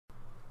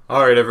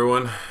Alright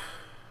everyone,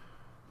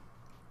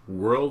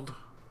 World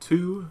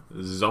 2,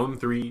 Zone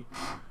 3,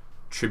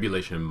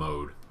 Tribulation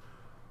mode.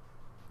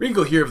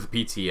 Reagle here of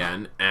the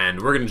PTN,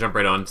 and we're going to jump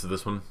right on to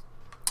this one.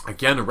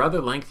 Again, a rather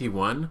lengthy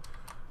one,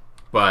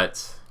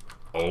 but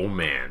oh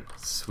man,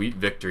 sweet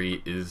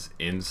victory is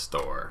in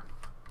store.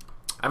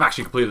 I've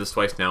actually completed this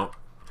twice now,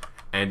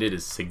 and it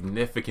is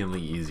significantly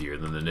easier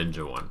than the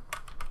Ninja one.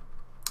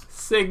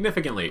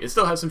 Significantly. It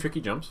still has some tricky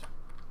jumps.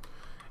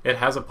 It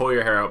has a pull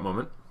your hair out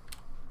moment.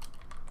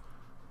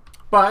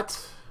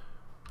 But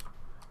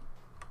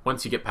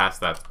once you get past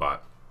that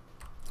spot,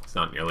 it's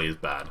not nearly as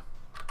bad.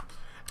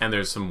 And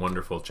there's some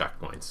wonderful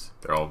checkpoints.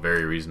 They're all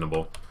very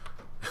reasonable.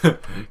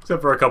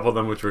 Except for a couple of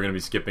them which we're going to be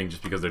skipping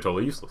just because they're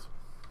totally useless.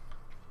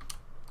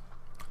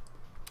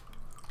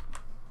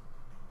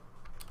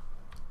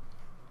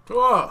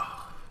 Whoa!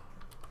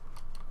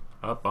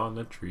 Up on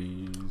the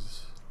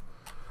trees.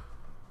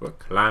 We're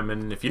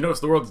climbing. If you notice,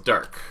 the world's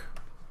dark.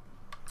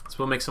 This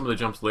will make some of the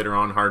jumps later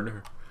on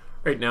harder.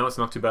 Right now it's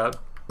not too bad.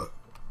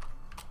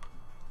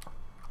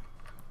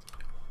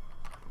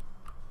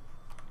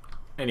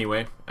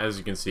 Anyway, as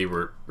you can see,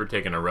 we're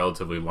taking a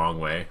relatively long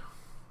way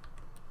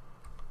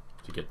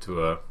to get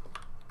to a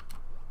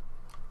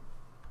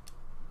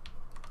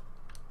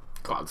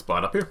cloud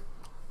spot up here.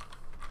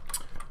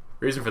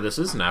 Reason for this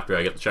is, and after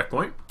I get the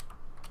checkpoint,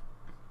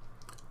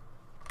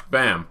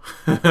 bam!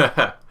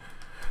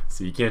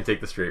 So you can't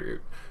take the straight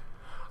route.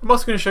 I'm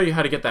also going to show you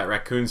how to get that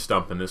raccoon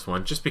stump in this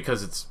one, just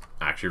because it's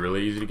actually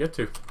really easy to get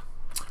to.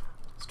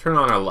 Let's turn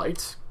on our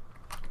light.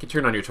 You can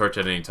turn on your torch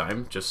at any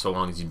time, just so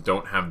long as you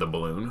don't have the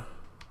balloon.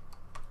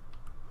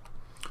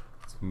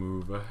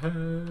 Move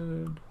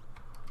ahead.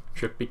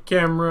 Trippy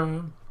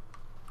camera.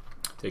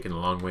 Taking the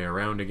long way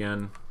around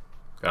again.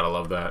 Gotta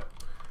love that.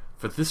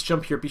 For this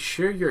jump here, be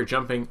sure you're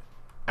jumping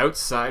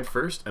outside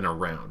first and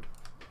around.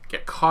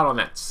 Get caught on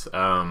that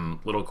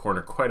little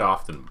corner quite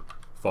often,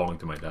 falling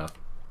to my death.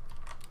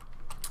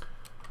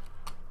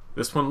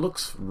 This one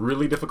looks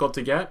really difficult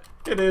to get.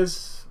 It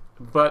is,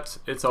 but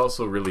it's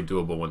also really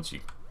doable once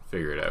you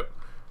figure it out.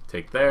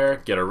 Take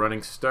there, get a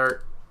running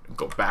start, and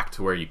go back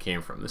to where you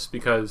came from. This is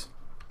because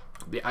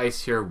the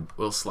ice here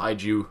will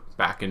slide you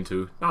back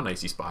into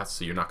non-icy spots,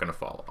 so you're not going to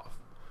fall off.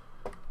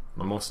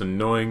 The most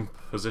annoying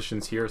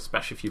positions here,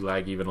 especially if you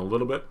lag even a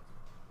little bit,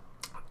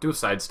 do a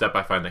side step.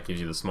 I find that gives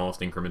you the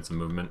smallest increments of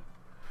movement.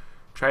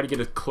 Try to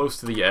get as close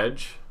to the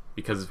edge,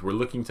 because we're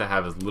looking to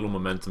have as little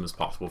momentum as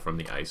possible from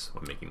the ice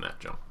when making that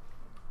jump.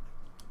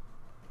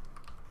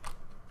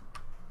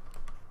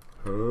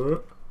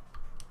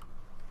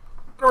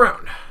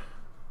 Around.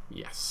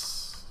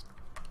 Yes.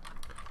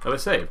 Another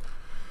save.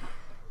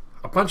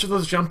 A bunch of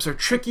those jumps are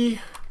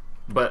tricky,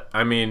 but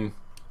I mean,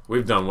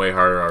 we've done way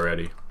harder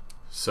already,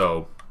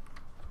 so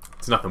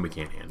it's nothing we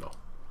can't handle.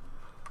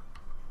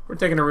 We're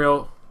taking a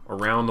real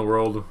around the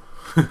world.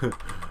 We're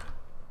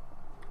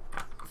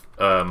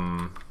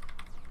going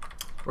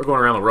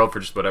around the world for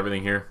just about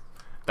everything here.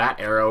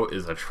 That arrow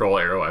is a troll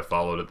arrow. I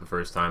followed it the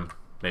first time.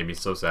 Made me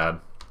so sad.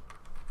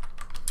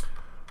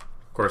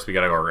 Of course, we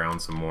gotta go around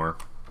some more.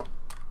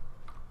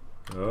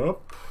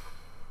 Up.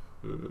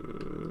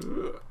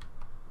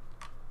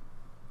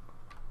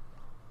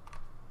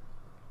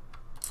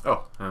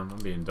 Oh, I'm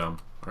being dumb,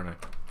 aren't I?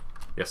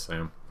 Yes, I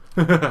am.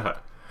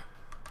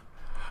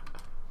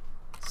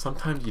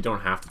 Sometimes you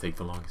don't have to take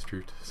the longest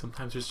route.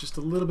 Sometimes there's just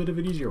a little bit of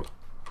an easier one.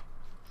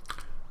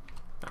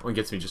 That one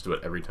gets me just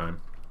about every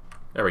time.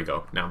 There we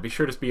go. Now be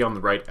sure to be on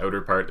the right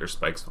outer part. There's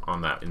spikes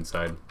on that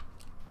inside.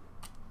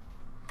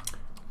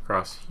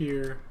 Across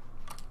here.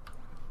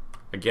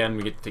 Again,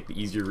 we get to take the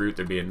easier route.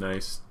 They're being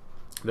nice.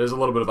 There's a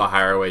little bit of a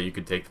higher way you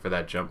could take for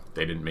that jump.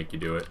 They didn't make you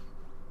do it.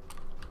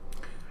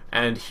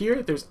 And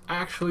here, there's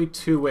actually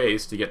two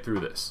ways to get through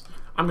this.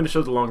 I'm going to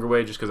show the longer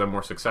way just because I'm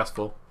more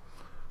successful.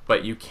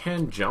 But you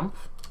can jump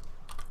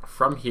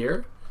from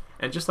here,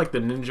 and just like the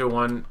Ninja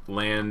one,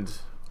 land,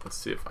 let's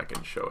see if I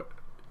can show it,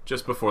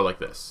 just before like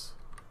this.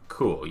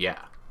 Cool,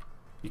 yeah.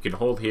 You can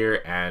hold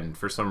here, and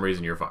for some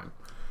reason you're fine.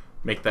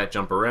 Make that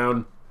jump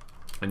around,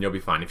 and you'll be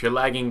fine. If you're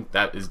lagging,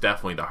 that is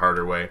definitely the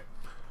harder way.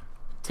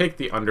 Take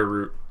the under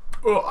route.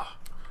 Ugh.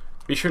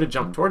 Be sure to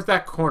jump towards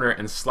that corner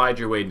and slide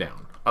your way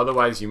down.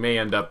 Otherwise, you may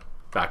end up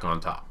back on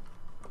top.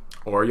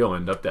 Or you'll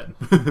end up dead.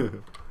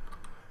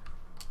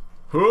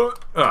 We're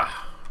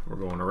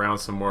going around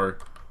some more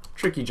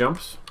tricky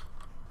jumps.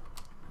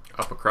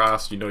 Up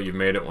across, you know you've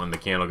made it when the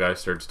candle guy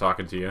starts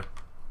talking to you.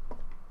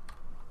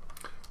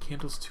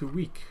 Candle's too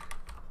weak.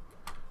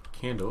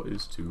 Candle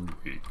is too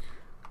weak.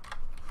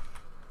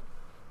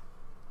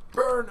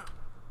 Burn!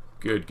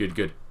 Good, good,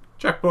 good.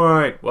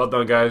 Checkpoint! Well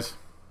done, guys.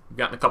 We've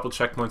gotten a couple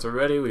checkpoints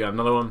already. We got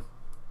another one.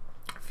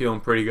 Feeling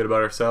pretty good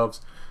about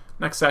ourselves.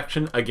 Next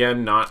section,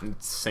 again, not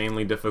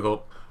insanely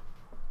difficult.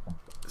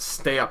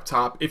 Stay up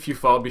top. If you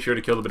fall, be sure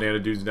to kill the banana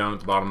dudes down at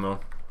the bottom,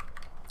 though.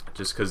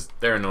 Just because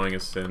they're annoying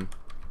as sin.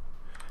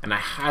 And I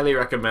highly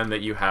recommend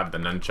that you have the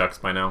nunchucks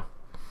by now.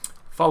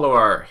 Follow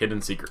our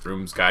Hidden Secret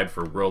Rooms guide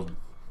for World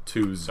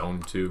 2,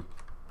 Zone 2.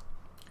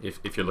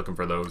 If you're looking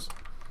for those.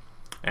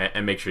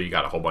 And make sure you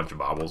got a whole bunch of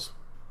baubles.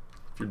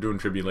 you're doing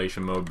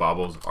Tribulation mode,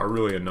 bobbles are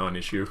really a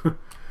non-issue.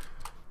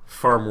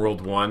 Farm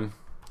World 1,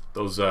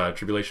 those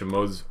Tribulation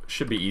modes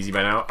should be easy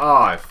by now.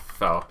 Oh, I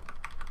fell.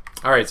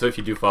 Alright, so if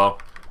you do fall,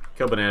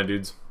 kill banana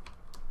dudes,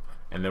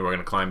 and then we're going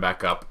to climb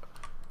back up.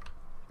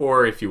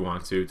 Or if you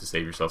want to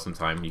save yourself some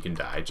time, you can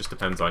die. It just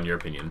depends on your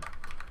opinion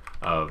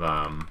of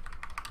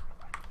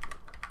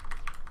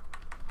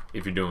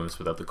if you're doing this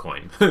without the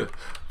coin.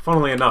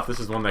 Funnily enough, this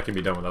is one that can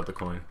be done without the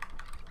coin.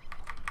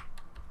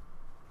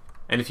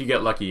 And if you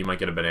get lucky, you might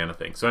get a banana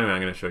thing. So anyway,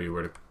 I'm going to show you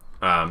where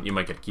to... you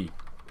might get a key.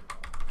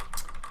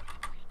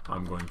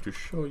 I'm going to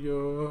show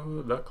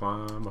you the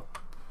climb up.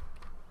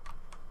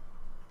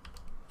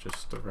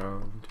 Just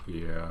around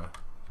here.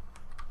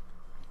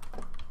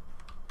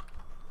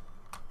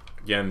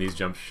 Again, these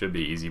jumps should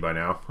be easy by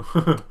now.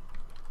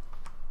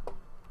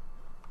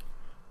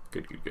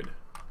 Good, good, good.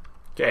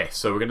 Okay,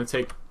 so we're going to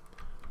take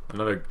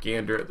another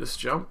gander at this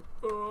jump.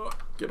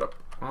 Get up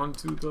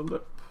onto the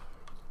lip.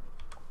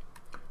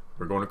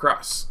 We're going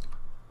across.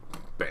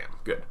 Bam,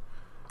 good.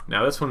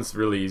 Now this one's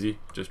really easy.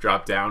 Just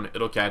drop down,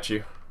 it'll catch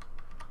you.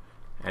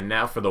 And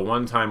now for the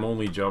one-time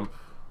only jump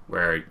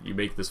where you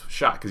make this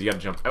shot, because you got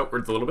to jump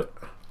outwards a little bit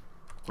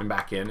and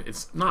back in.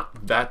 It's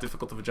not that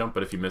difficult of a jump,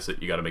 but if you miss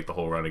it, you got to make the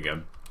whole run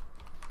again.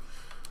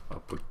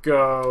 Up we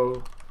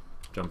go.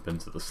 Jump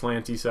into the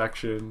slanty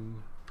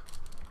section.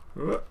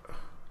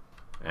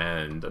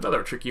 And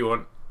another tricky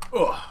one.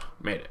 Oh,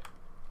 made it.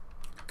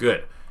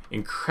 Good.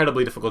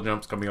 Incredibly difficult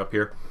jumps coming up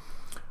here.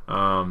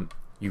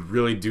 You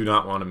really do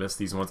not want to miss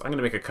these ones. I'm going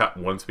to make a cut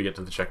once we get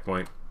to the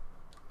checkpoint.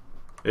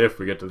 If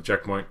we get to the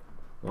checkpoint.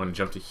 I want to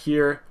jump to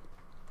here.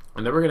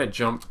 And then we're going to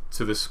jump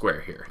to the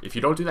square here. If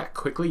you don't do that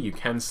quickly, you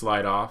can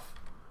slide off.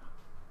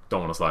 Don't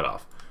want to slide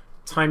off.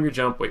 Time your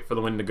jump. Wait for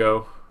the wind to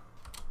go.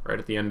 Right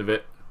at the end of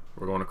it.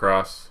 We're going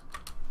across.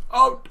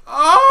 Oh!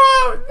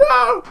 Oh!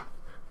 No!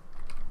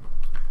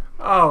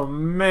 Oh,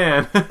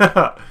 man.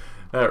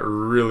 That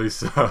really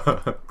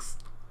sucks.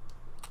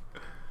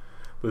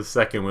 The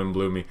second wind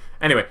blew me.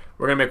 Anyway,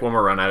 we're going to make one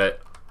more run at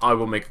it. I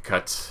will make a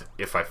cut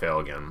if I fail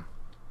again.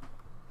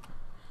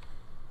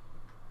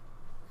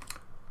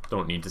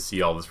 Don't need to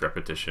see all this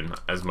repetition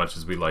as much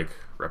as we like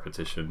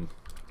repetition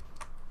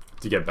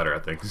to get better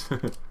at things.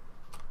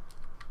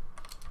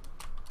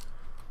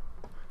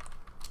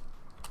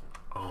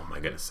 Oh my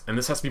goodness. And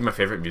this has to be my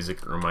favorite music.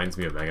 It reminds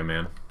me of Mega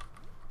Man.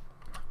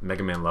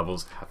 Mega Man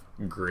levels have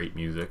great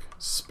music,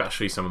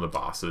 especially some of the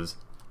bosses.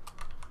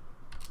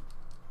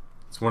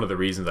 It's one of the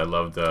reasons I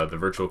loved the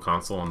Virtual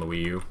Console on the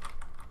Wii U.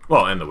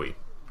 Well, and the Wii.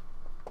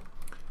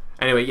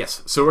 Anyway,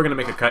 yes, so we're going to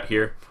make a cut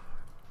here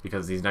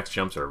because these next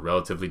jumps are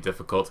relatively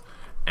difficult.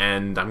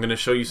 And I'm going to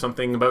show you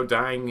something about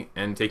dying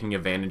and taking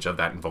advantage of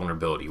that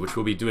invulnerability, which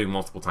we'll be doing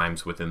multiple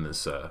times within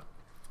this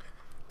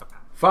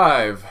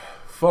 5,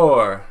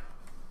 4...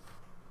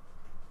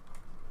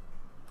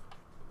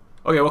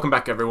 Okay, welcome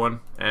back everyone,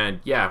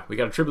 and yeah, we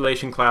got a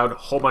Tribulation cloud,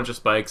 whole bunch of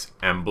spikes,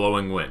 and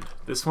blowing wind.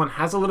 This one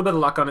has a little bit of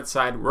luck on its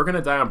side. We're going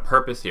to die on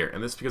purpose here,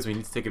 and this is because we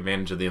need to take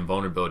advantage of the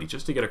invulnerability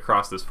just to get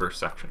across this first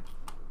section.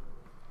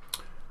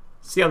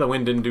 See how the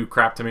wind didn't do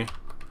crap to me?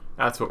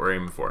 That's what we're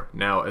aiming for.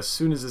 Now, as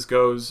soon as this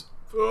goes,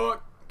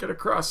 get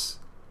across.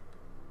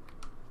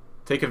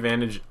 Take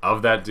advantage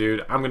of that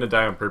dude. I'm going to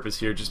die on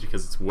purpose here just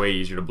because it's way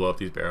easier to blow up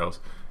these barrels.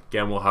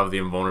 Again, we'll have the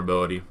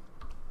invulnerability.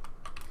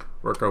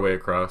 Work our way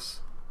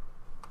across.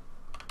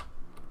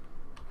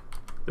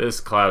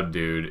 This cloud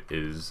dude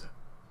is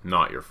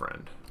not your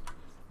friend.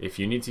 If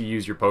you need to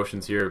use your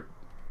potions here,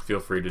 feel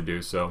free to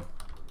do so.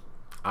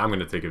 I'm going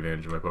to take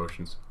advantage of my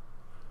potions.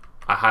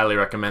 I highly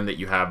recommend that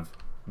you have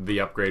the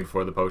upgrade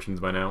for the potions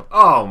by now.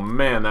 Oh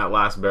man, that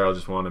last barrel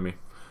just wanted me.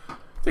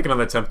 Take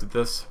another attempt at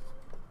this.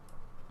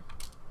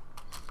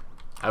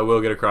 I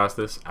will get across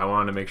this. I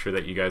wanted to make sure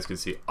that you guys could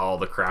see all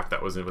the crap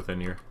that was within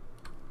here.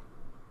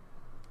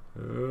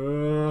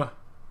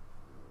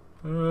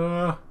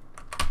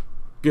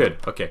 Good,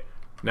 okay.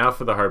 Now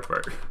for the hard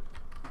part.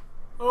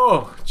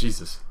 Oh,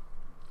 Jesus.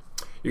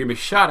 You're going to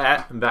be shot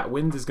at, and that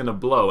wind is going to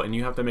blow, and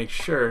you have to make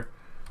sure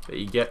that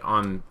you get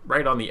on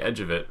right on the edge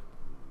of it.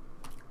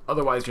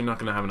 Otherwise, you're not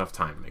going to have enough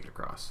time to make it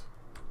across.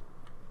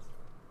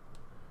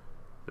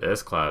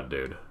 This cloud,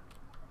 dude.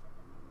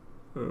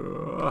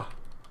 You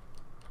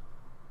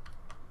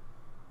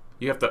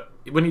have to...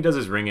 When he does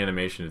his ring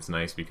animation, it's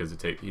nice because he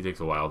takes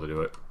a while to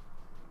do it.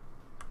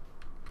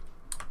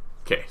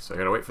 Okay, so I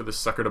gotta wait for this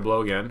sucker to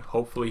blow again.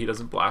 Hopefully he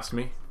doesn't blast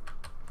me.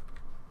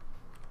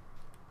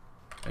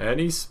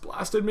 And he's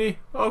blasted me.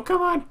 Oh,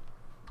 come on.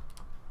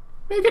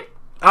 Make it.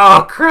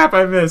 Oh, crap,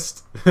 I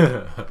missed.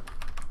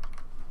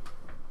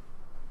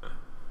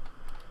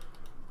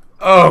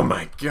 Oh,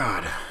 my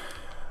God.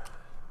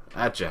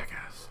 That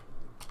jackass.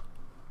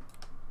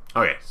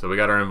 Okay, so we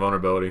got our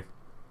invulnerability.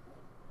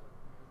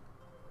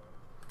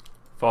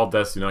 Fall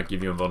deaths do not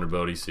give you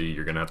invulnerability, so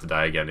you're gonna have to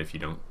die again if you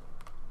don't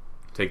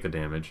take the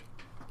damage.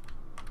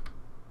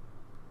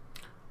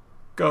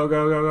 Go,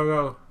 go, go, go,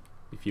 go.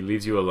 If he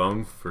leaves you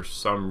alone for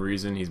some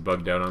reason, he's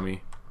bugged out on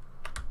me.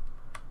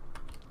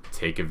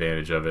 Take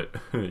advantage of it.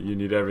 You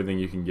need everything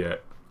you can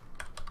get.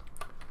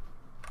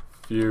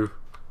 Phew.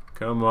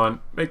 Come on,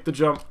 make the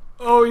jump.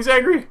 Oh, he's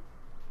angry.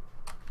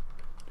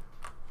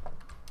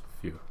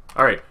 Phew.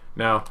 Alright,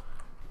 now,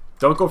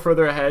 don't go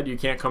further ahead. You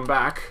can't come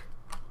back.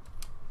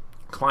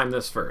 Climb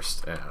this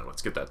first. And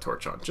let's get that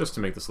torch on, just to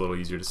make this a little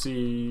easier to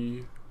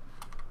see.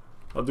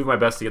 I'll do my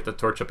best to get the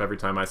torch up every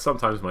time. I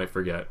sometimes might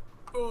forget.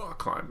 Oh,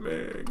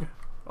 climbing.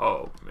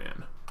 Oh,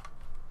 man.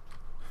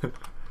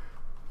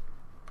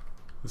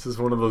 This is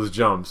one of those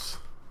jumps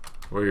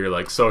where you're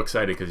like so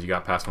excited because you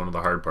got past one of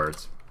the hard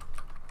parts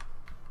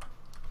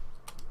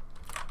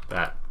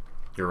that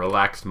your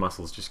relaxed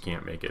muscles just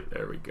can't make it.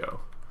 There we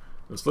go.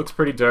 This looks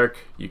pretty dark.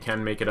 You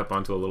can make it up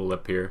onto a little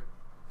lip here.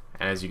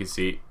 And as you can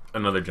see,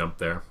 another jump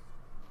there.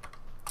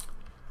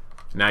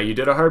 Now you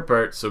did a hard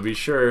part, so be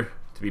sure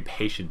to be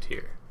patient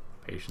here.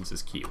 Patience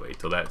is key. Wait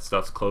till that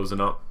stuff's closing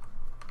up.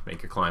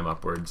 Make your climb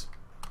upwards.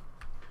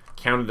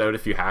 Count it out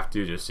if you have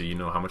to, just so you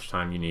know how much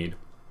time you need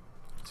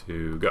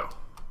to go.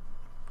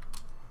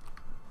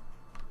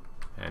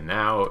 And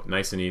now,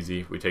 nice and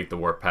easy, we take the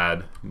warp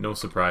pad. No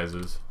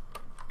surprises.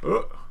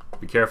 Oh,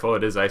 be careful,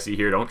 it is icy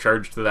here. Don't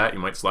charge to that, you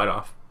might slide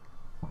off.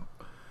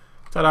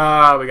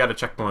 Ta-da! We got a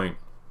checkpoint.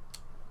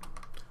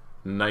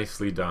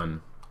 Nicely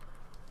done.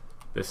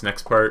 This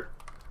next part,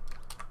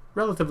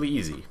 relatively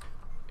easy.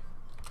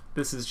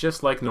 This is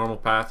just like normal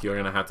path. You're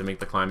gonna have to make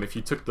the climb. If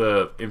you took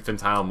the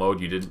infantile mode,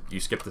 you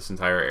skipped this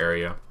entire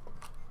area.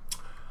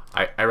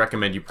 I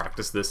recommend you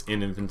practice this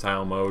in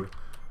infantile mode,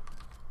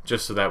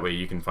 just so that way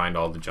you can find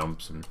all the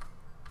jumps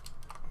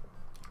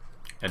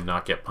and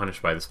not get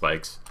punished by the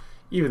spikes.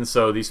 Even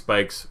so, these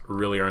spikes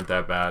really aren't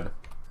that bad.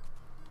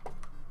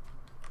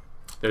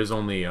 There's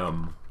only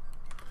 1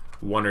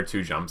 or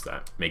 2 jumps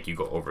that make you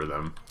go over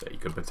them that you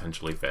could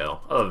potentially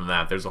fail. Other than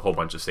that, there's a whole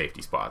bunch of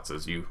safety spots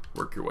as you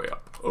work your way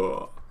up.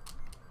 Oh.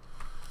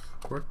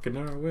 Working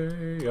our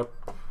way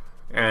up.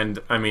 And,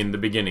 I mean, the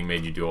beginning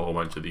made you do a whole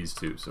bunch of these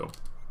too, so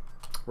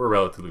we're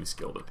relatively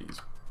skilled at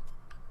these.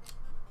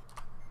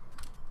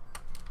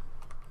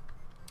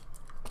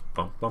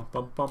 Bump, bump,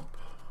 bump, bump.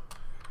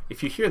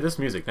 If you hear this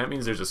music, that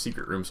means there's a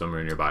secret room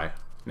somewhere nearby.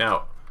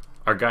 Now,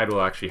 our guide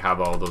will actually have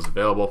all of those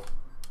available.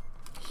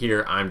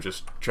 Here, I'm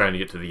just trying to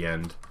get to the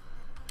end.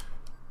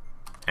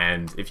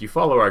 And if you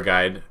follow our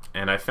guide,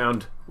 and I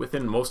found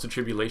within most of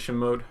Tribulation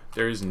mode,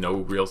 there is no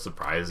real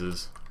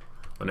surprises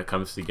when it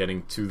comes to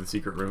getting to the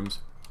secret rooms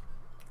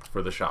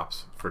for the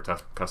shops for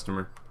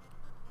customer.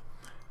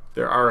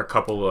 There are a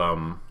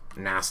couple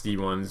nasty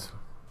ones.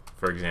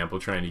 For example,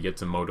 trying to get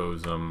to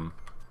Moto's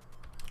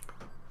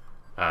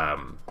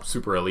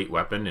super elite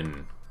weapon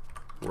in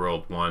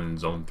World 1,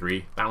 Zone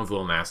 3. That one's a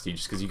little nasty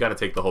just because you got to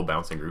take the whole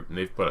bouncing route, and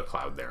they've put a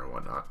cloud there and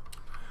whatnot.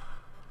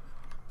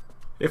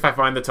 If I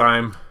find the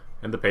time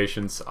and the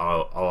patience,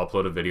 I'll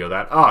upload a video of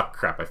that. Oh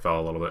crap, I fell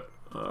a little bit.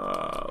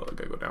 I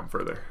gotta go down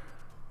further.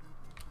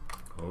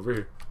 Over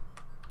here.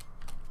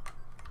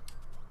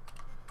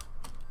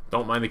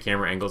 Don't mind the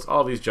camera angles.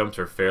 All these jumps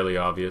are fairly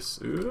obvious.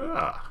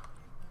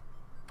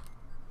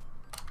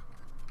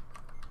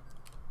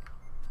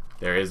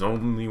 There is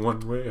only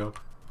one way up.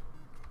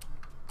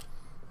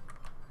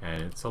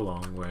 And it's a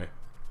long way.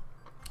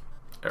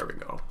 There we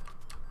go.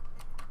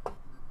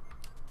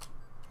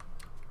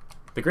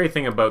 The great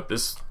thing about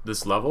this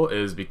level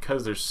is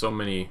because there's so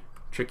many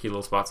tricky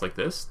little spots like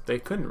this, they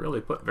couldn't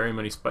really put very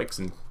many spikes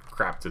and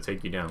crap to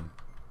take you down.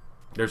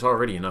 There's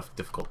already enough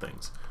difficult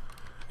things.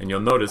 And you'll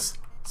notice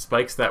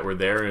spikes that were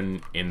there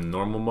in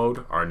normal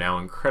mode are now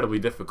incredibly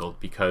difficult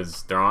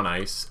because they're on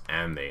ice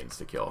and they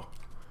insta-kill.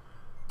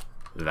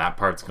 That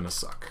part's gonna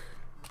suck.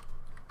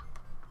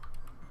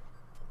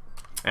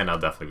 And I'll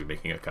definitely be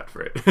making a cut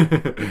for it.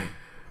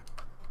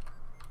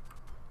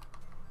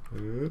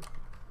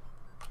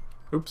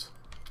 Oops.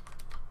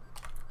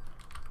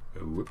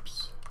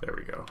 Whoops. There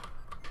we go.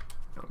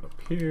 Down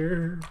up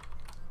here.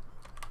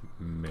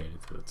 Made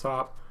it to the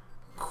top.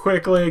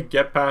 Quickly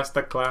get past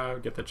the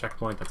cloud. Get the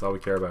checkpoint. That's all we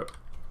care about.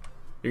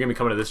 You're going to be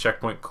coming to this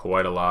checkpoint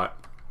quite a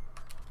lot.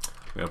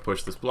 I'm going to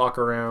push this block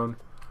around.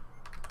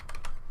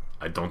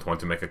 I don't want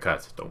to make a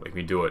cut. Don't make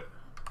me do it.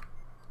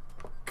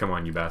 Come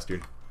on, you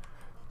bastard.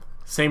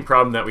 Same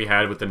problem that we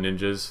had with the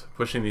ninjas.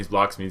 Pushing these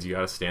blocks means you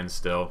gotta stand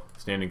still.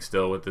 Standing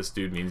still with this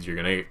dude means you're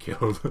gonna get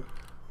killed.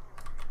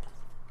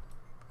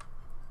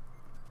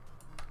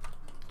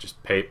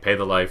 Just pay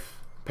the life.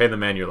 Pay the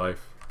man your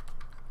life.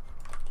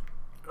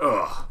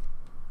 Ugh.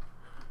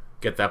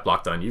 Get that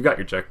block done. You got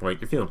your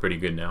checkpoint. You're feeling pretty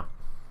good now.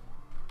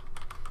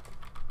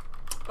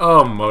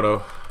 Oh,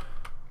 Moto.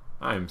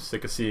 I'm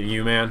sick of seeing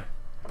you, man.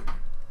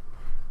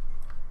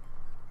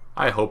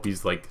 I hope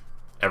he's like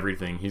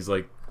everything. He's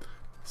like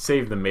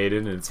save the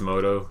maiden and it's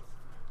Moto.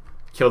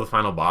 Kill the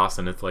final boss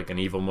and it's like an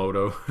evil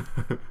Moto.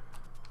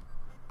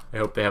 I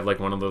hope they have like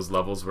one of those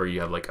levels where you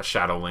have like a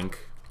Shadow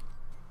Link.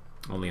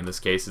 Only in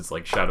this case it's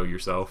like Shadow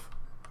yourself.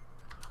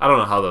 I don't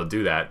know how they'll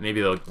do that.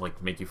 Maybe they'll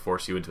like make you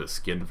force you into a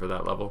skin for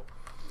that level.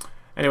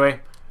 Anyway,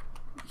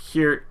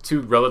 here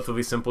 2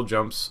 relatively simple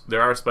jumps.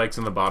 There are spikes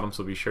in the bottom,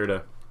 so be sure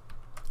to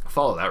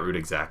follow that route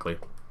exactly.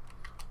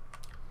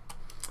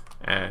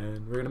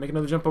 And we're gonna make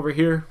another jump over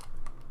here.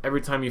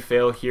 every time you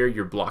fail here,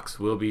 your blocks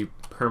will be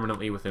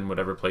permanently within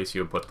whatever place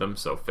you have put them.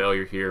 So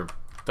failure here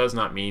does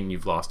not mean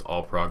you've lost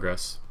all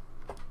progress.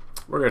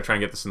 We're going to try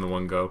and get this in the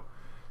one go.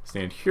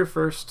 Stand here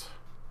first.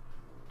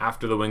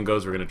 After the wind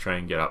goes, we're going to try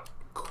and get up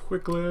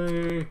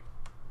quickly.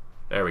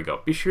 There we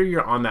go. Be sure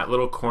you're on that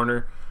little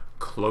corner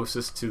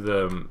closest to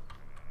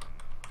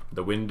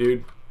the wind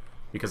dude,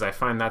 because I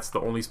find that's the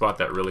only spot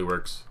that really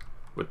works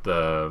with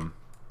the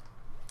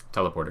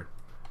teleporter.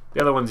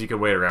 The other ones you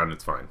can wait around,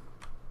 it's fine.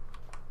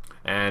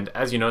 And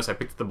as you notice, I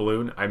picked the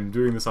balloon. I'm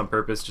doing this on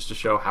purpose just to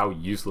show how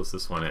useless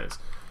this one is.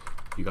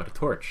 You got a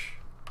torch,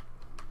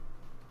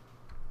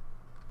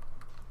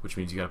 which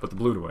means you gotta put the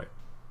balloon away,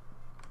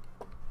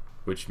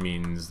 which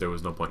means there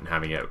was no point in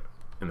having it out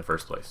in the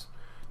first place.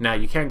 Now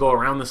you can go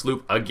around this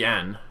loop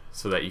again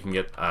so that you can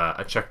get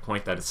a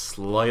checkpoint that is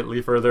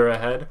slightly further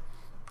ahead.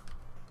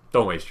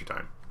 Don't waste your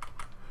time.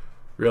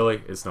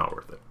 Really, it's not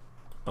worth it.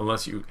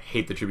 Unless you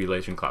hate the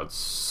Tribulation Cloud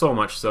so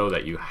much so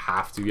that you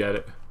have to get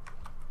it.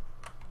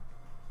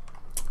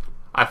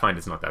 I find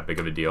it's not that big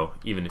of a deal,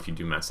 even if you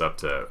do mess up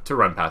to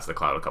run past the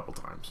cloud a couple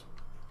times.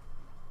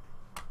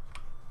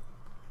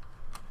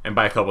 And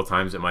by a couple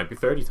times, it might be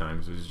 30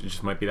 times. It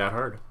just might be that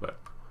hard, but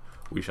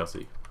we shall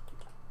see.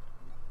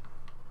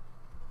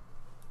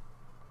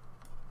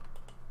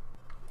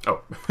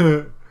 Oh.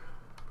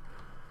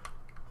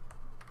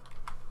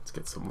 Let's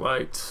get some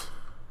light.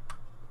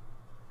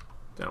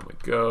 Down we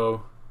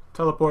go.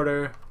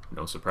 Teleporter.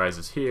 No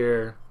surprises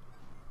here.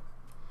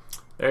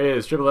 There it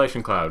is,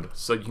 Tribulation Cloud.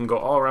 So you can go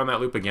all around that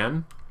loop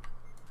again.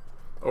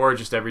 Or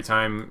just every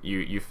time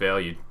you fail,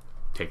 you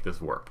take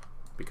this warp,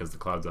 because the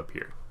cloud's up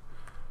here.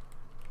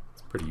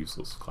 It's a pretty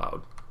useless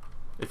cloud.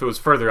 If it was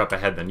further up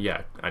ahead, then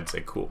yeah, I'd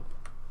say cool.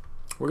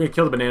 We're going to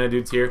kill the banana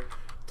dudes here.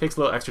 Takes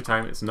a little extra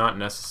time. It's not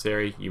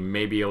necessary. You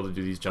may be able to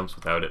do these jumps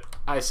without it.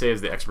 I say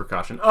as the extra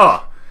precaution.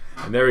 Oh!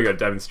 And there we go,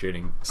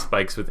 demonstrating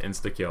spikes with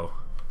insta-kill.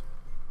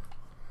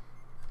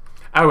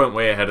 I went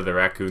way ahead of the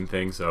raccoon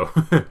thing, so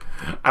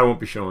I won't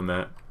be showing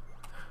that.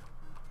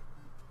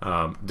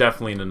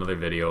 Definitely in another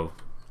video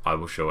I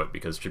will show it,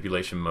 because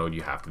Tribulation mode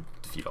you have to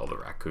defeat all the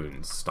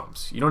raccoon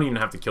stumps. You don't even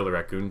have to kill the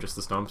raccoon, just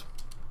the stumps.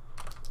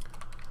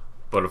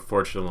 But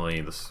unfortunately,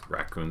 the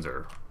raccoons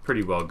are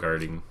pretty well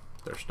guarding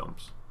their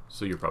stumps,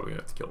 so you're probably going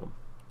to have to kill them.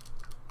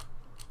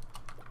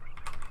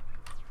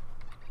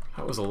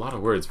 That was a lot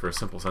of words for a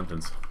simple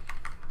sentence.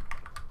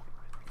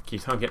 Can you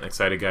tell I'm getting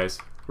excited, guys?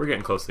 We're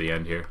getting close to the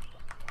end here.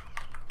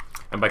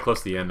 And by close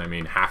to the end, I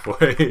mean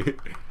halfway.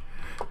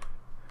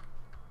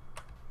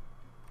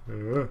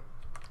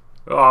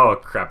 Oh,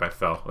 crap, I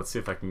fell. Let's see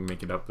if I can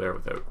make it up there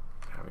without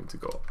having to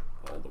go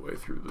all the way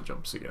through the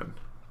jumps again.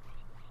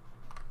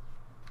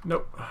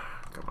 Nope.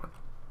 Come on.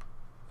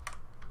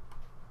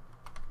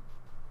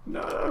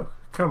 No,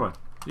 come on.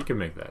 You can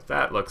make that.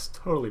 That looks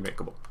totally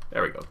makeable.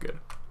 There we go, good.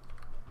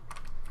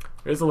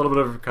 There's a little bit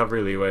of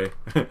recovery leeway.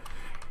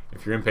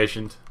 If you're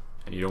impatient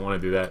and you don't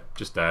want to do that,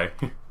 just die.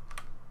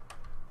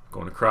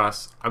 Going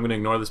across. I'm going to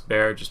ignore this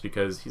bear just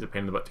because he's a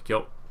pain in the butt to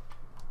kill.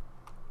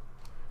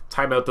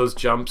 Time out those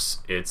jumps.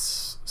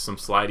 It's some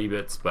slidey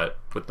bits, but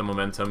with the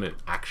momentum, it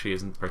actually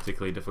isn't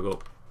particularly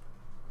difficult.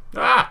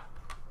 Ah!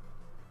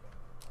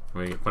 I'm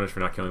going to get punished for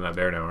not killing that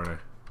bear now, aren't I?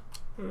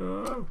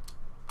 Oh.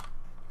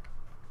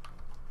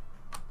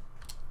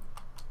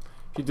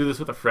 If you do this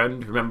with a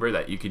friend, remember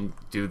that you can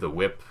do the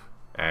whip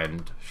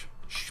and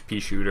pea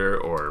shooter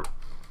or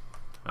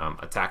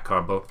attack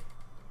combo.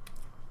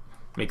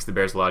 Makes the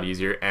bears a lot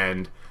easier.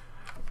 And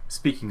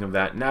speaking of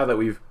that, now that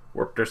we've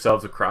warped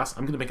ourselves across,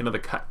 I'm going to make another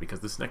cut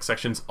because this next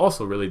section is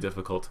also really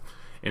difficult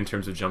in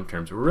terms of jump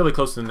terms. We're really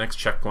close to the next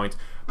checkpoint,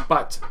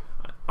 but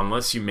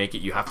unless you make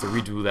it, you have to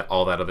redo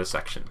all that other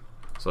section.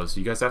 So I'll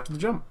see you guys after the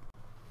jump.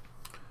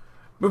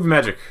 Movie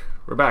magic.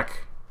 We're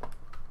back.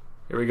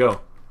 Here we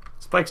go.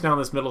 Spikes down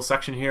this middle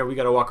section here. We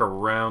got to walk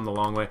around the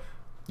long way.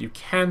 You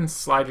can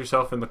slide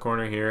yourself in the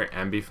corner here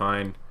and be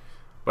fine,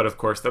 but of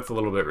course that's a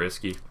little bit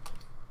risky.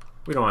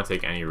 We don't want to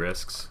take any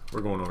risks.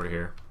 We're going over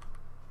here.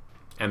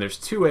 And there's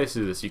two ways to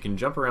do this. You can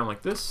jump around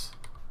like this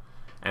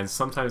and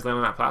sometimes land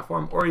on that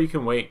platform, or you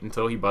can wait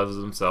until he buzzes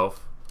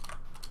himself.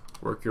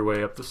 Work your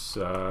way up the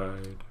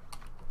side.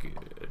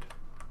 Good.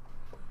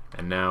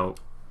 And now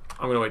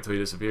I'm going to wait till he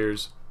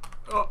disappears.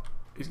 Oh,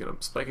 he's going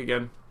to spike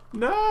again.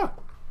 No!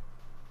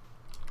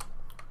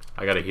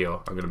 I got to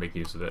heal. I'm going to make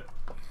use of it.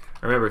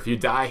 Remember, if you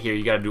die here,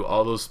 you got to do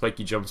all those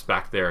spiky jumps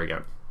back there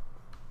again.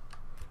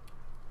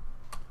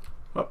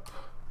 Up.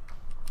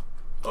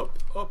 Up,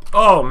 up.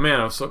 Oh man,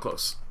 I was so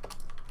close.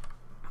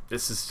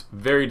 This is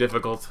very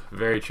difficult,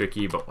 very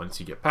tricky, but once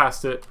you get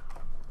past it,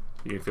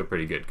 you can feel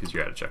pretty good because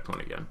you're at a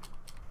checkpoint again.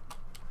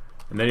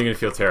 And then you're going to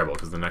feel terrible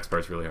because the next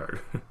part's really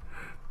hard.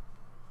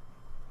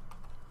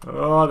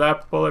 Oh,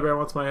 that polar bear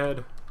wants my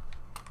head.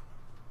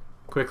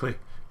 Quickly,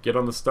 get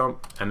on the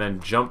stump and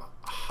then jump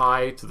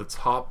high to the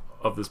top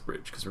of this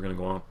bridge because we're going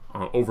to go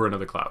on over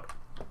another cloud.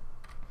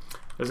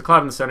 There's a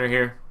cloud in the center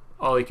here.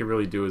 All he can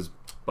really do is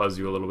buzz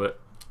you a little bit.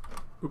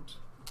 Oops.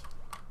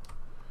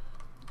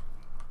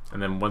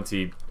 And then once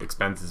he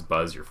expends his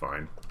buzz, you're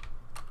fine.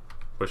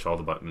 Push all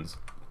the buttons.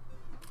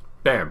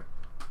 Bam.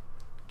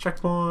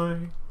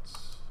 Checkpoints.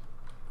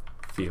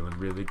 Feeling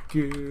really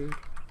good.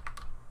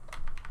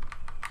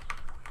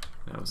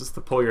 Now, is this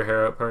the pull your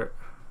hair out part?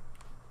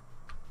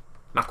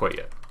 Not quite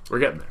yet. We're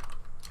getting there.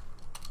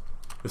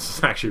 This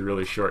is actually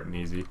really short and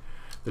easy.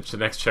 The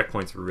next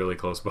checkpoint's really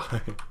close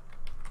by.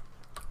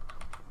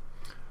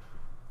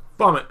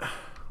 Bomb it.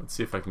 Let's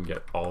see if I can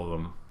get all of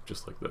them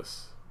just like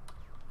this.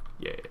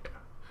 Yeah.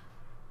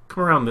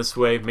 Come around this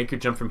way. Make your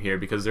jump from here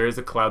because there is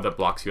a cloud that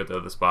blocks you at the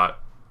other spot.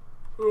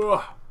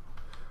 Ugh.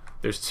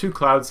 There's 2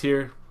 clouds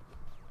here.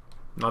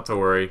 Not to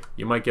worry.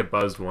 You might get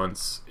buzzed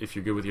once. If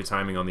you're good with your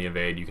timing on the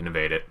evade, you can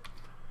evade it.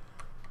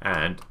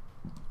 And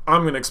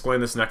I'm going to explain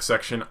this next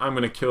section. I'm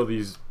going to kill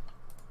these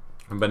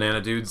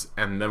banana dudes,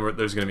 and then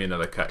there's going to be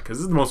another cut. Because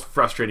this is the most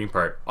frustrating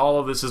part. All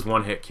of this is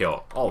one-hit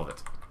kill. All of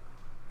it.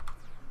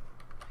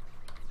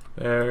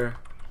 There.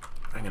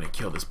 I'm going to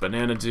kill this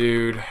banana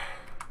dude.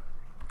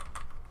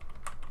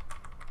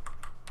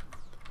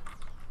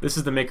 This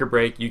is the make or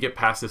break. You get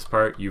past this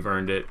part, you've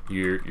earned it.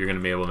 You're going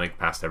to be able to make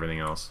past everything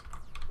else.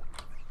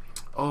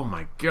 Oh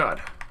my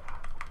god.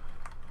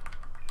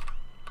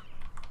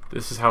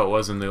 This is how it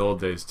was in the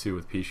old days too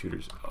with pea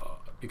shooters. Oh,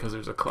 because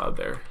there's a cloud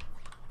there.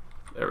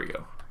 There we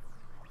go.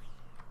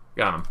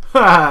 Got him.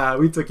 Ha!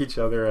 We took each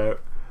other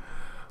out.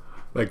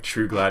 Like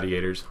true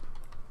gladiators.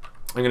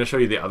 I'm going to show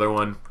you the other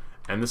one.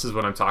 And this is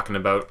what I'm talking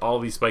about. All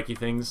these spiky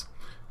things.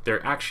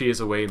 There actually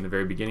is a way in the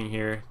very beginning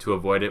here to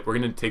avoid it. We're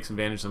going to take some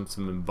advantage of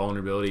some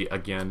invulnerability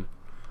again.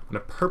 I'm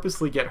going to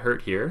purposely get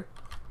hurt here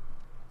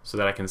so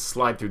that I can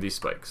slide through these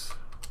spikes.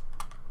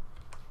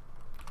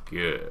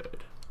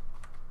 Good.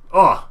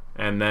 Oh!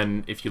 And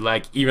then if you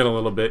lag even a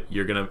little bit,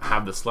 you're going to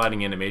have the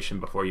sliding animation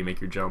before you make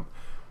your jump.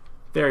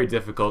 Very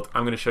difficult.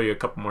 I'm going to show you a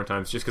couple more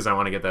times just because I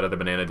want to get that other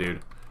banana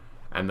dude.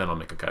 And then I'll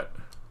make a cut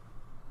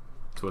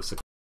to a success.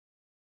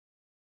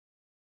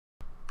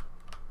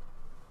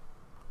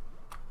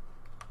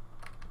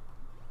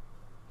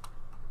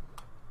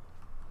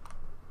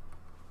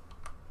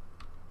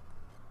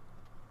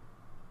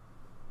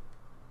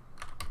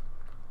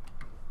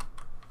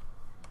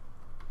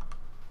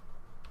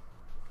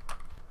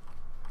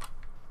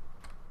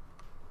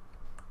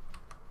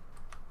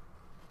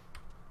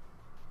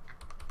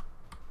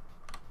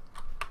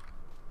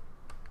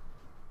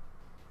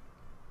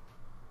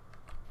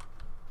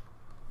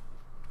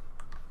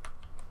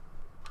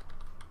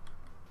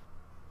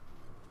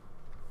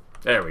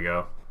 There we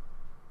go.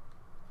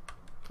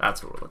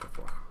 That's what we're looking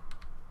for.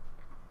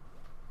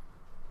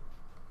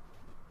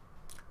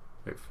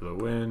 Wait for the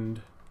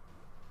wind.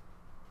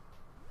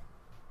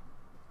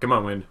 Come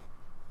on, wind.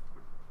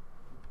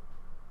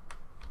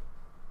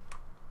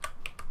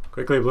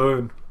 Quickly,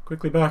 balloon.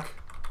 Quickly back.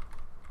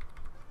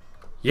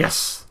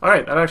 Yes!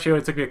 Alright, that actually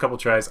only took me a couple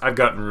tries. I've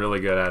gotten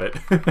really good at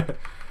it.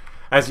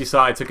 As you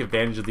saw, I took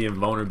advantage of the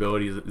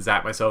invulnerability to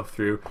zap myself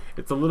through.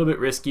 It's a little bit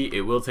risky.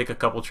 It will take a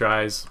couple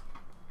tries.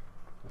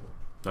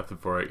 Nothing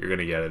for it. You're going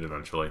to get it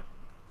eventually.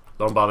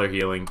 Don't bother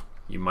healing.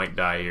 You might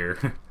die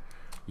here.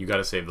 You got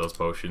to save those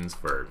potions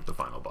for the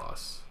final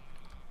boss.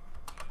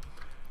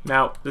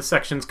 Now, this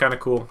section's kind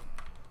of cool.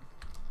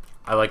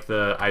 I like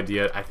the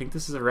idea. I think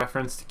this is a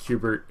reference to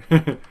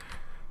Qbert.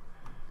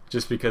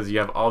 Just because you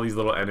have all these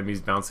little enemies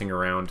bouncing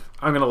around.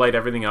 I'm going to light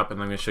everything up and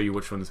I'm going to show you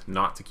which ones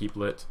not to keep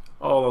lit.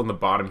 All on the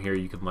bottom here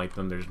you can light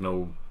them. There's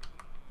no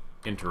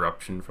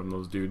interruption from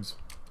those dudes.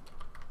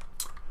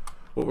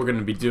 What we're going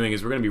to be doing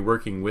is we're going to be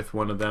working with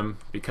one of them.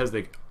 Because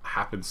they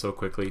happen so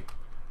quickly,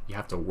 you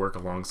have to work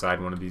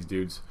alongside one of these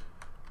dudes.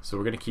 So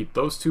we're going to keep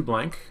those 2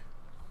 blank.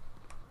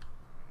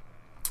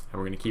 And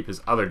we're going to keep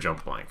his other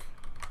jump blank.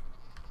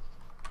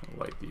 I'll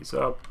light these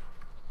up.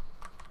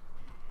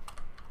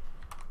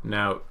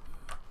 Now,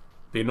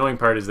 the annoying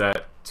part is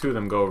that 2 of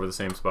them go over the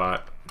same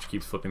spot, which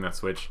keeps flipping that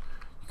switch.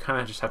 You kind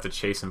of just have to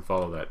chase and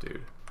follow that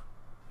dude.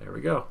 There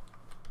we go.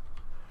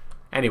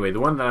 Anyway, the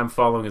one that I'm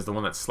following is the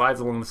one that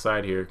slides along the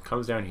side here,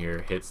 comes down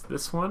here, hits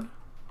this one,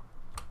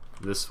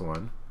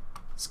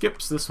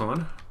 skips this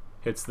one,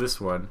 hits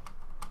this one,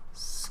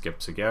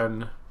 skips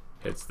again,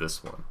 hits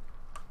this one.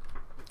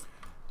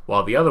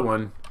 While the other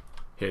one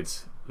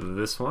hits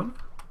this one,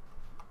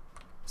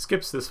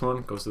 skips this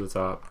one, goes to the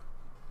top,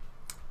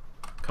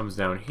 comes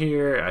down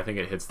here, I think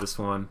it hits this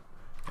one,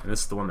 and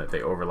this is the one that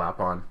they overlap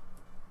on.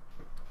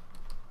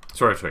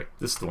 Sorry,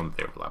 this is the one that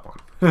they overlap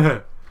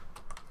on.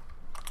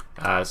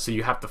 So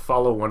you have to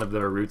follow one of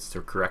their routes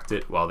to correct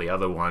it while the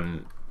other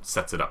one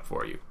sets it up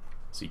for you.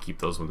 So you keep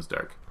those ones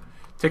dark.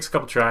 Takes a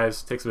couple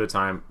tries, takes a bit of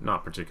time,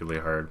 not particularly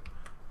hard.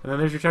 And then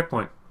there's your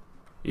checkpoint.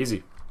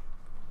 Easy.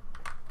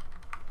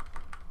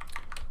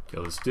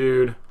 Kill this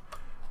dude.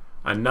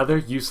 Another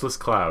useless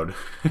cloud.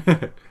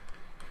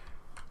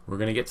 We're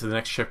going to get to the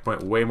next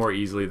checkpoint way more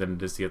easily than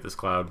it is to get this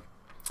cloud.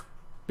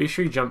 Be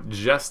sure you jump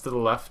just to the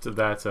left of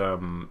that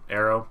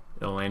arrow.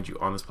 It'll land you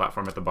on this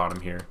platform at the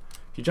bottom here.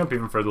 If you jump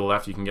even further to the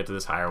left, you can get to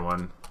this higher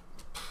one.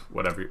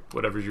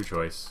 Whatever's your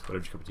choice.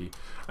 Whatever's your cup of tea.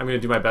 I'm going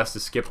to do my best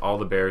to skip all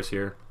the bears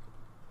here.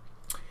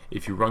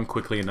 If you run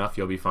quickly enough,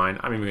 you'll be fine.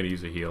 I'm even going to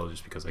use a heal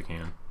just because I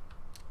can.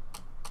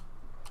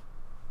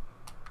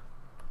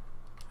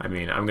 I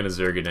mean, I'm gonna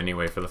Zerg it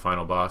anyway for the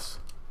final boss.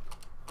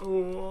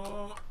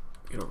 Oh,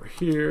 get over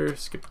here,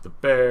 skip the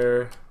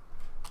bear.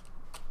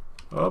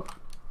 Up.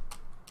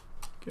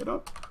 Get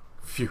up.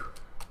 Phew.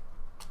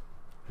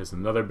 There's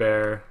another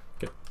bear.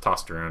 Get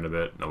tossed around a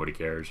bit. Nobody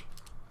cares.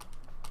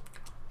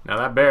 Now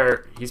that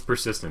bear, he's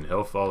persistent.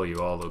 He'll follow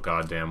you all the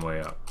goddamn way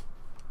up.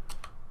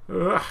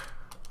 Ugh.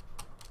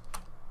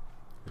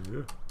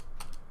 Ugh.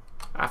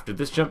 After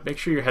this jump, make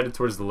sure you're headed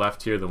towards the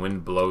left here. The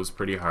wind blows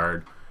pretty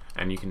hard,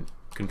 and you can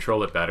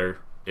control it better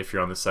if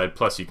you're on this side.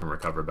 Plus, you can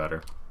recover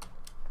better.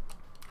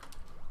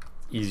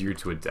 Easier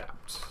to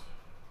adapt.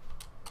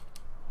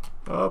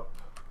 Up.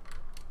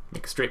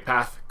 Make a straight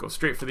path. Go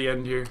straight for the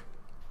end here.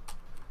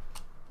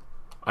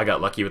 I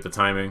got lucky with the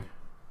timing.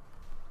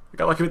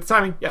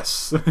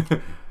 Yes!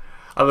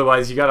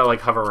 Otherwise, you gotta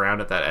like hover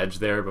around at that edge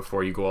there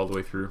before you go all the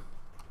way through.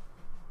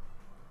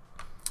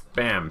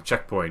 Bam!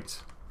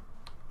 Checkpoint.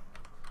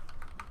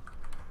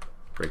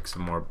 Break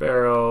some more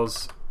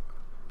barrels.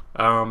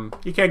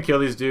 You can't kill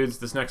these dudes.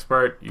 This next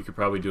part, you could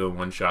probably do in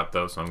one shot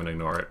though, so I'm gonna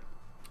ignore it.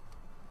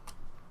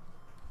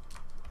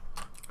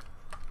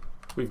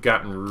 We've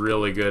gotten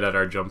really good at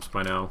our jumps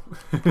by now.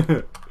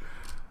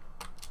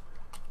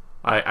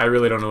 I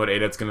really don't know what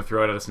ADET's going to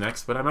throw at us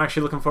next, but I'm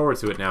actually looking forward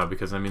to it now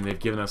because, I mean, they've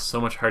given us so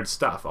much hard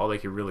stuff. All they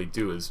can really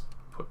do is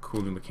put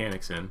cool new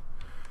mechanics in,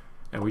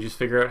 and we just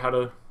figure out how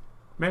to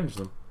manage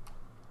them.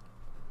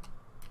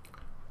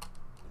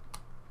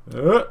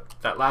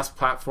 That last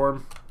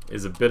platform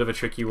is a bit of a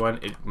tricky one.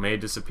 It may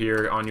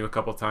disappear on you a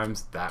couple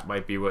times. That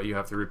might be what you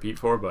have to repeat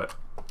for, but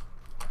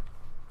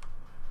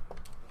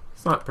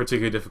it's not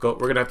particularly difficult.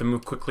 We're going to have to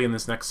move quickly in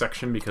this next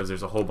section because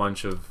there's a whole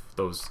bunch of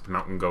those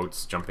mountain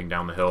goats jumping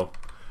down the hill.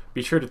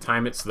 Be sure to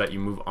time it so that you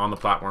move on the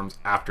platforms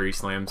after he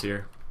slams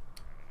here.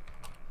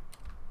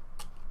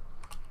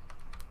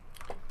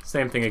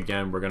 Same thing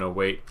again, we're going to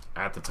wait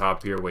at the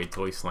top here, wait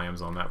till he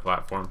slams on that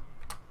platform.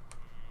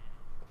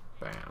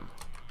 Bam.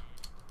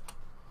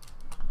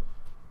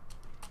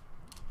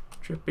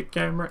 Trippy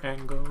camera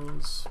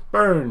angles.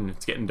 Burn!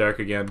 It's getting dark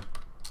again.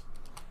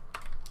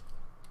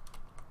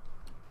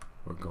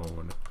 We're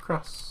going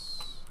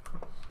across.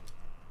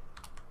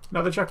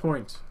 Another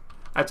checkpoint.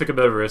 I took a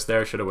bit of a risk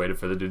there. Should have waited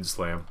for the dude to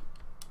slam.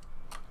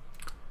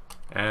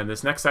 And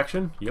this next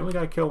section, you only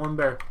gotta kill one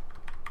bear.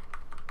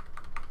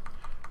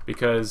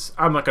 Because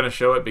I'm not gonna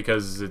show it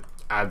because it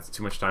adds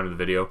too much time to the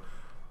video.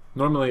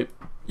 Normally,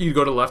 you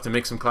go to the left and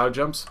make some cloud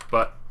jumps,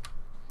 but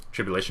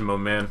Tribulation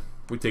mode, man.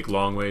 We take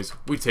long ways.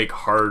 We take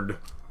hard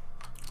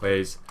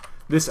ways.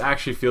 This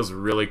actually feels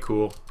really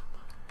cool.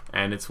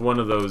 And it's one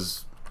of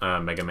those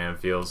Mega Man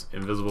feels.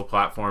 Invisible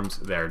platforms,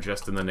 they're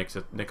just in the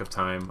nick of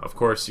time. Of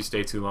course, you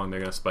stay too long, they're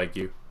going to spike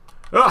you.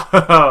 Oh,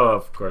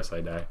 of course I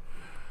die.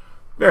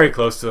 Very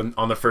close to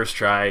on the first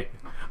try.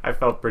 I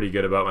felt pretty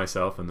good about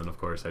myself, and then of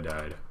course I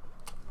died.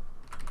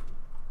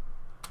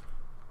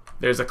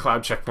 There's a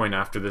cloud checkpoint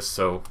after this,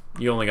 so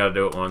you only got to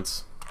do it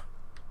once.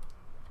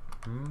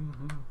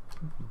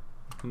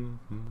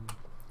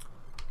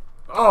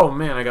 Oh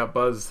man, I got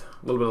buzzed.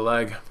 A little bit of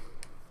lag.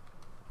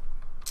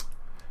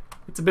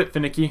 It's a bit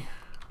finicky.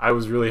 I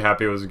was really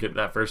happy I was getting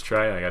that first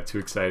try. I got too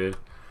excited.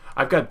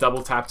 I've got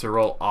double tap to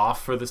roll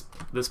off for this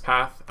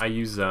path. I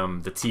use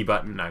the T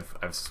button.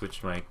 I've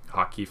switched my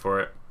hotkey for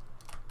it.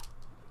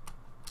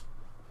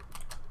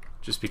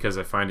 Just because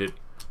I find it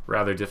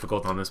rather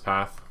difficult on this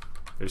path.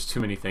 There's too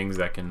many things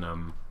that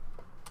can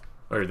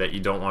or that you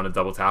don't want to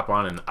double tap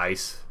on, and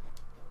ice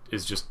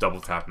is just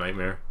double tap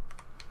nightmare.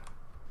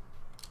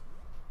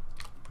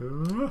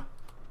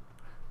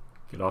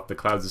 Get off the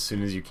clouds as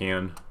soon as you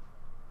can.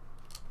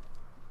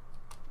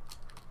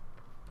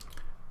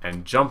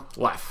 And jump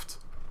left.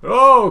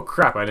 Oh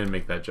crap, I didn't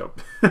make that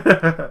jump.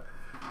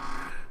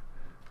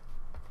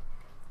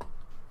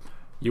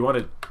 You want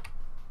to...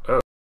 Oh.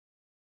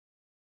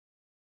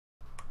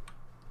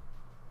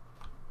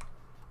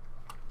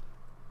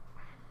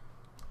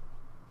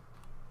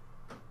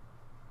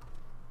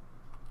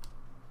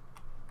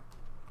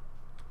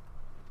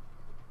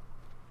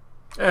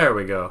 There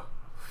we go.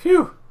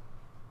 Phew.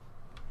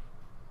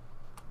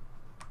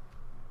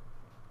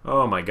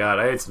 Oh my god,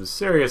 I ate some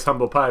serious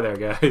humble pie there,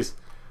 guys.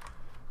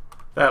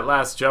 That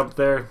last jump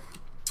there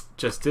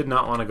just did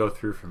not want to go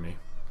through for me.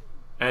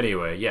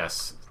 Anyway,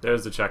 yes,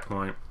 there's the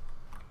checkpoint.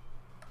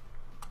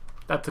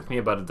 That took me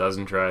about a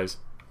dozen tries.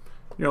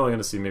 You're only going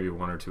to see maybe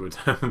 1 or 2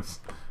 attempts.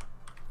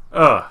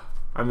 Ugh.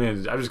 I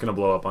mean, I'm just going to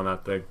blow up on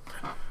that thing.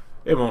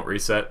 It won't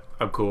reset.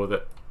 I'm cool with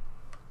it.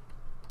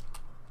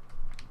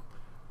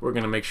 We're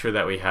going to make sure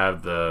that we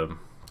have the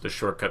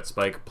shortcut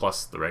spike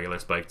plus the regular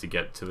spike to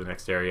get to the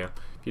next area.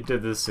 If you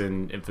did this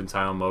in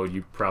infantile mode,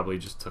 you probably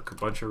just took a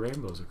bunch of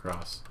rainbows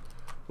across.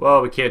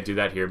 Well, we can't do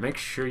that here. Make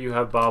sure you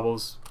have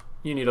baubles.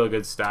 You need a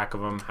good stack of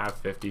them. Have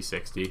 50,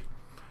 60,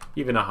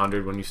 even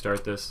 100 when you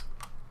start this.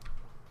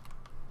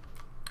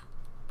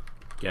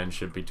 Again,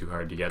 shouldn't be too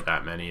hard to get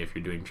that many if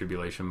you're doing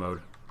Tribulation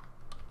mode.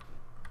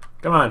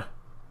 Come on.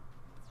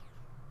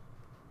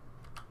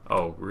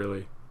 Oh,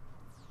 really?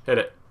 Hit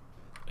it.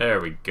 There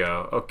we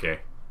go. Okay.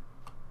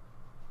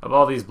 Of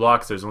all these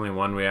blocks, there's only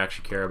one we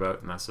actually care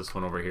about, and that's this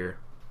one over here.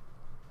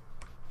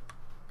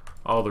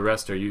 All the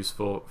rest are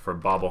useful for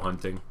bobble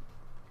hunting.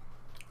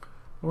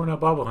 But we're not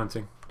bobble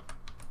hunting.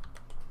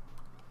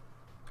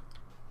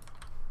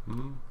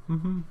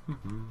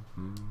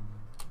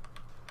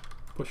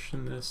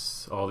 Pushing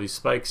this. All these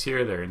spikes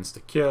here, they're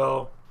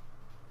insta-kill.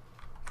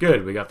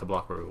 Good, we got the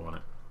block where we want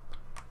it.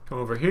 Come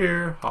over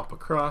here, hop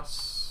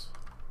across.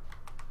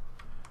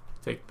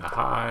 Take the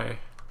high.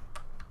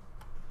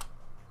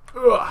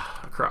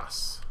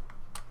 Across.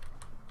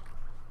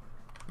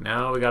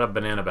 Now we got a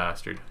banana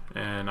bastard.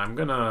 And I'm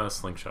gonna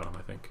slingshot him,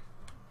 I think.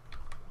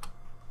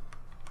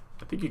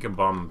 I think you can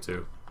bomb him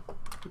too.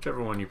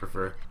 Whichever one you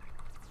prefer.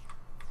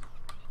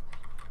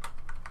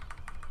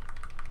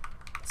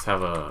 Let's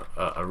have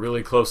a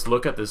really close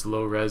look at this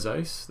low res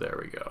ice. There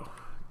we go.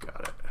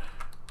 Got it.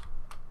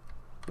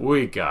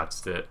 We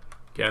got it.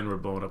 Again, we're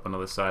blowing up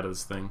another side of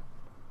this thing.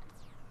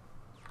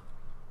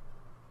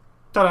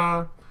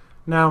 Ta-da!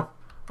 Now,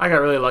 I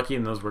got really lucky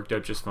and those worked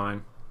out just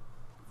fine.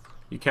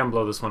 You can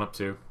blow this one up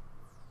too.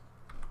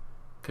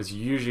 Because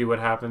usually what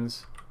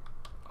happens...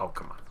 Oh,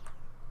 come on.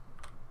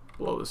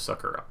 Blow this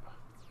sucker up.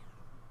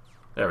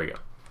 There we go.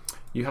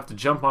 You have to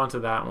jump onto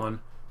that one.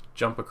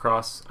 Jump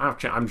across. I'm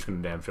just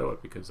going to damn show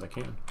it because I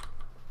can.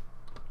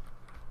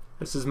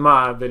 This is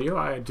my video.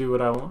 I do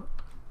what I want.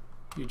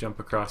 You jump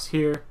across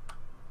here.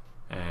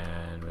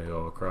 And we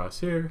go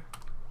across here.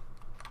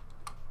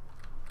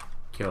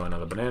 Kill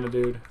another banana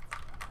dude.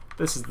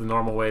 This is the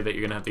normal way that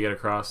you're going to have to get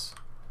across.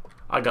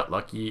 I got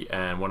lucky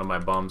and one of my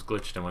bombs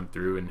glitched and went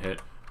through and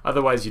hit.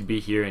 Otherwise you'd be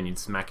here and you'd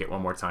smack it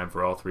one more time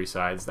for all three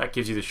sides. That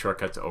gives you the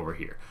shortcut to over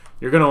here.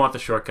 You're going to want the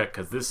shortcut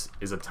because this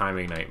is a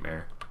timing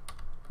nightmare.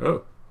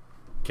 Oh.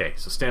 Okay,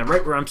 so stand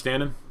right where I'm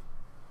standing.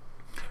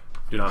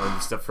 Do not move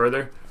a step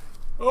further.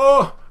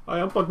 Oh! I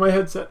unplugged my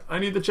headset. I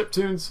need the chip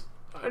tunes.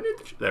 I need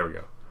the there we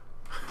go.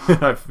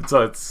 it's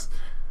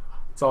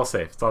all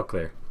safe. It's all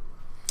clear.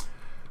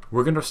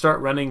 We're going to start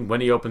running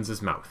when he opens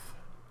his mouth.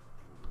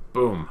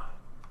 Boom.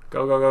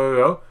 Go, go, go, go,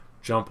 go.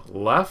 Jump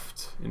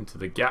left into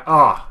the gap.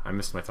 Ah, I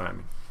missed my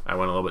timing. I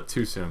went a little bit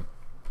too soon.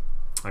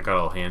 I got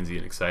all handsy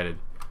and excited.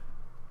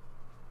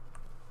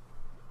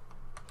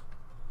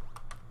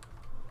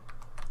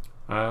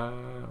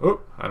 Oh,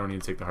 I don't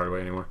need to take the hard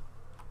way anymore.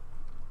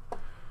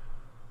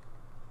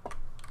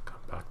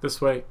 Come back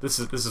this way. This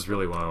is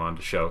really what I wanted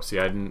to show. See,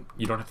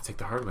 you don't have to take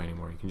the hard way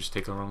anymore. You can just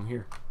take the wrong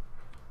here.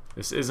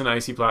 This is an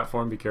icy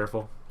platform. Be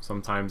careful.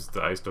 Sometimes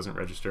the ice doesn't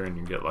register and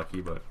you get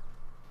lucky, but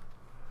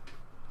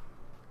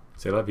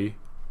c'est la vie.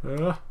 Go,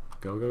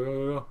 go, go,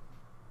 go, go.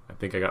 I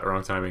think I got the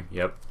wrong timing.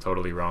 Yep,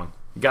 totally wrong.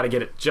 You gotta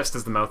get it just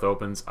as the mouth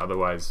opens,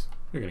 otherwise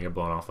you're gonna get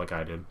blown off like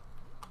I did.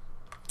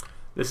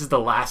 This is the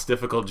last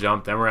difficult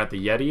jump, then we're at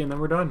the Yeti, and then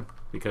we're done.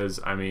 Because,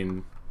 I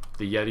mean,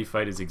 the Yeti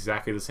fight is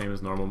exactly the same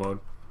as normal mode.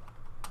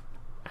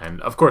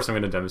 And, of course, I'm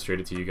going to demonstrate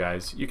it to you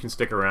guys. You can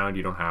stick around,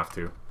 you don't have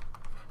to.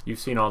 You've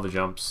seen all the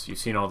jumps, you've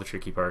seen all the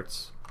tricky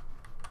parts.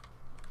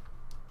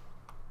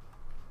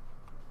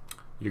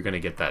 You're going to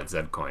get that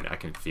Z coin, I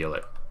can feel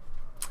it.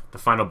 The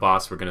final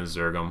boss, we're going to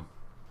Zerg him.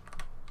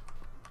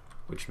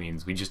 Which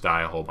means we just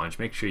die a whole bunch.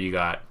 Make sure you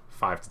got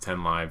 5 to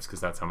 10 lives, because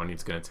that's how many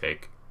it's going to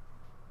take.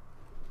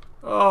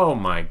 Oh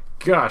my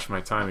gosh,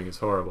 my timing is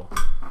horrible.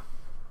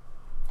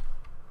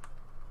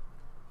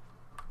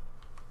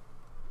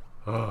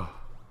 Oh,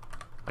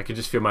 I can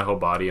just feel my whole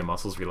body and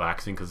muscles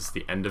relaxing because it's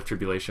the end of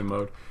Tribulation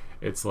mode.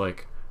 It's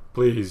like,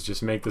 please,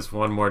 just make this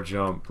one more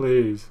jump,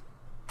 please.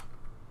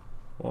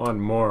 One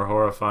more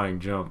horrifying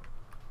jump.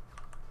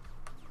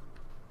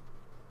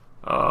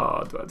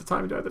 Oh, do I have the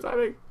timing? Do I have the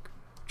timing?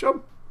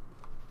 Jump!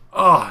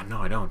 Oh, no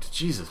I don't.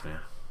 Jesus, man.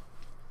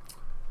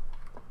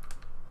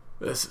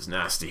 This is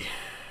nasty.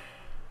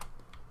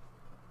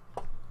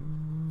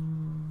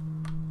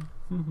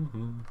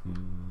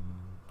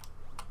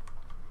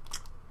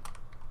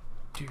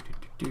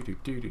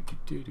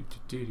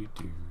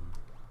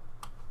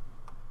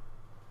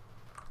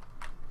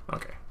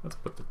 Okay, let's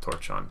put the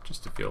torch on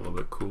just to feel a little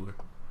bit cooler.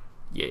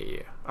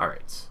 Yeah,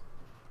 alright.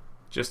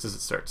 Just as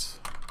it starts.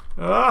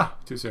 Ah!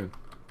 Too soon.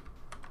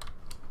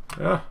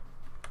 Ah!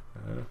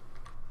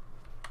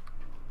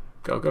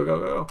 Go, go, go,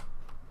 go.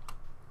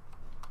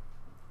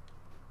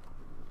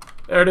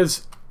 There it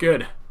is.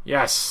 Good.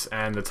 Yes,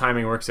 and the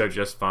timing works out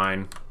just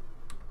fine.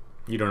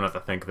 You don't have to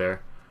think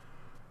there.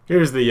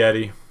 Here's the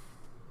Yeti.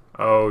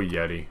 Oh,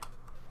 Yeti.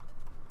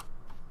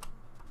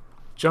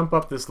 Jump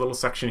up this little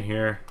section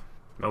here.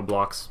 No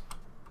blocks.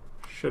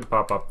 Should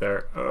pop up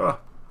there. Ugh.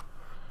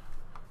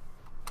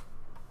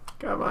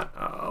 Come on.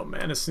 Oh,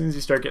 man, as soon as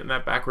you start getting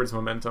that backwards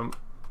momentum,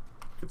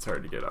 it's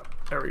hard to get up.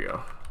 There we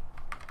go.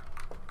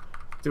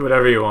 Do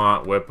whatever you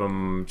want. Whip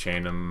them,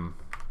 chain them.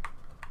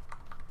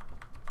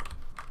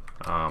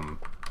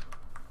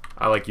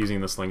 I like using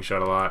the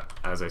slingshot a lot.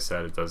 As I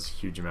said, it does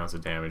huge amounts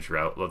of damage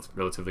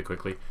relatively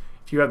quickly.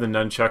 If you have the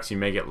nunchucks, you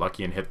may get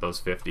lucky and hit those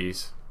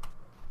 50s.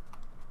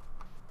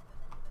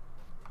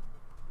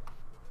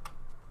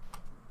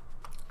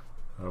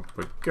 Up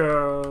we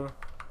go.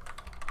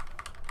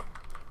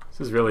 This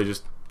is really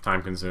just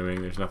time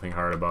consuming. There's nothing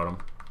hard about them.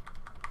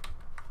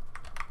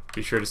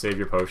 Be sure to save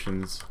your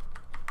potions.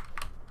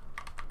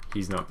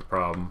 He's not the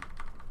problem.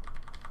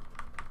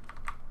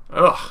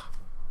 Ugh!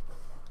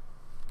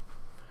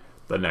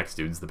 The next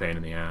dude's the pain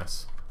in the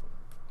ass.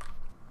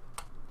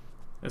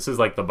 This is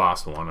like the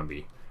boss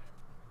wannabe.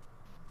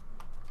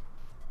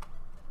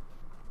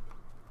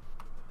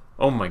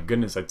 Oh my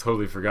goodness, I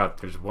totally forgot.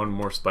 There's one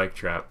more spike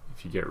trap.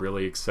 If you get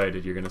really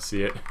excited, you're gonna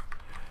see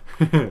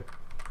it.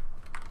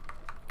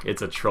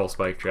 It's a troll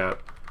spike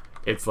trap.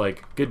 It's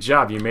like, good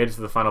job, you made it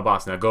to the final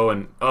boss. Now go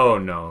and... Oh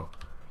no,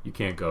 you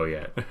can't go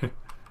yet.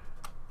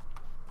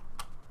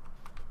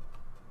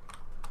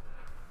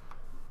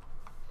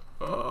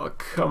 Oh,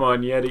 come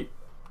on, Yeti.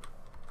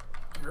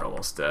 You're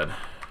almost dead.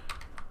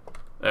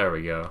 There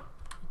we go.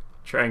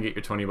 Try and get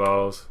your 20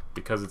 bottles.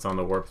 Because it's on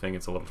the warp thing,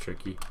 it's a little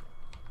tricky.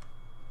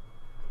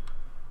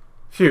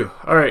 Phew.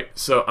 Alright,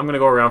 so I'm going to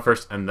go around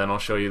first, and then I'll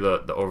show you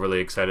the overly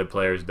excited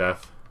player's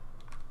death.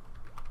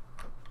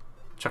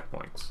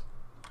 Checkpoints.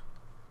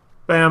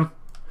 Bam!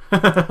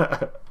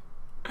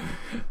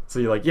 So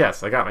you're like,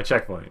 yes, I got my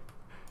checkpoint.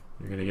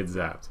 You're going to get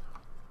zapped.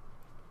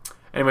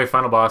 Anyway,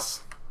 final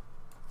boss.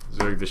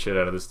 Zerg the shit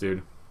out of this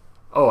dude.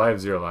 Oh, I have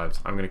 0 lives.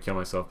 I'm going to kill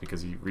myself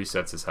because he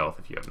resets his health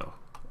if you have no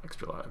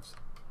extra lives.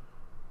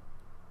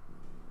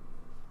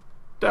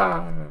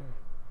 Die!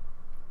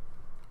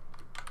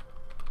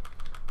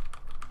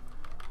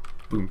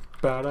 Boom,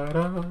 ba da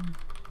da.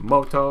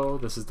 Moto,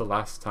 this is the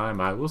last time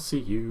I will see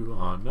you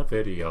on a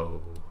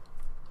video.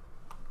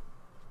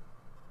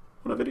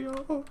 On a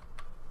video.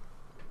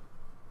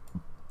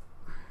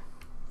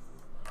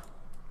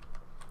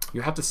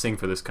 You have to sing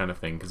for this kind of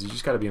thing because you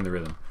just got to be in the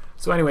rhythm.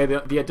 So anyway,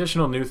 the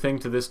additional new thing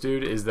to this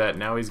dude is that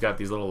now he's got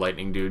these little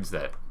lightning dudes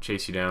that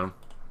chase you down.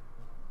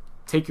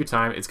 Take your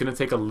time. It's going to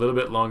take a little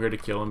bit longer to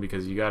kill him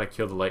because you got to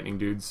kill the lightning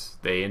dudes.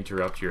 They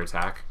interrupt your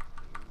attack.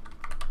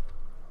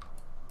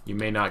 You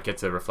may not get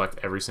to reflect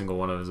every single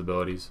one of his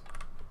abilities.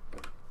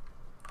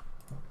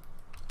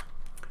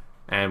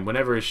 And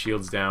whenever his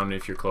shield's down,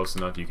 if you're close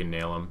enough, you can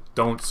nail him.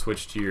 Don't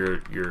switch to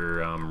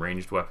your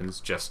ranged weapons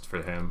just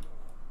for him.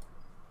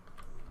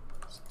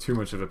 It's too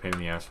much of a pain in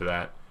the ass for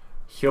that.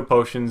 Heal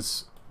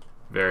potions,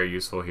 very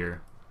useful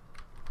here.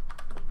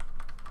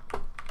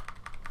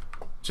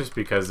 Just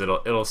because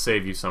it'll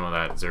save you some of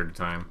that Zerg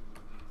time.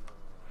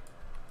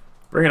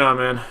 Bring it on,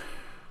 man.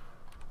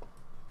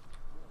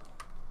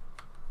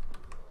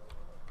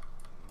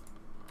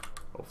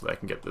 Hopefully I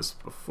can get this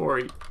before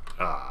he...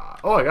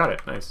 oh, I got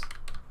it. Nice.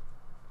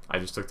 I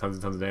just took tons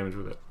and tons of damage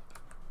with it.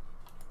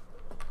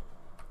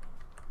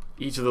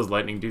 Each of those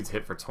lightning dudes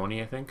hit for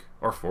 20, I think.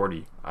 Or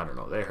 40. I don't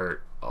know. They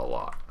hurt a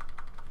lot.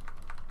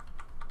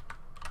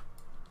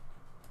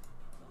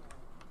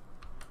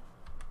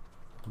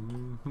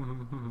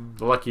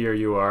 The luckier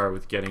you are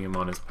with getting him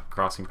on his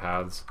crossing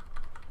paths,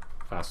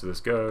 the faster this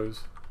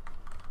goes.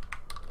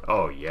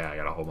 Oh yeah, I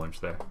got a whole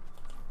bunch there.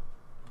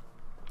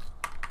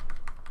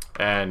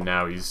 And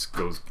now he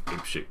goes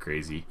apeshit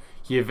crazy.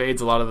 He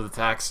evades a lot of the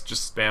attacks,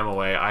 just spam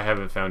away. I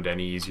haven't found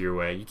any easier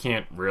way. You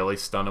can't really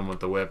stun him with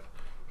the whip.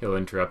 He'll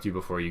interrupt you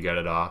before you get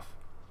it off.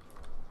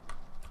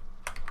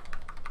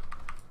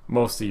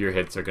 Most of your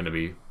hits are going to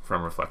be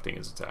from reflecting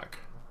his attack.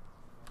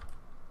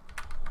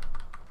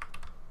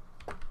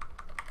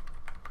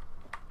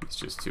 He's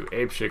just too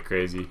apeshit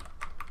crazy.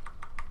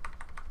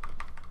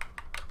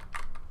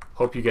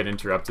 Hope you get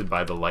interrupted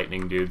by the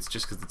lightning dudes,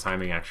 just because the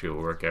timing actually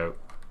will work out.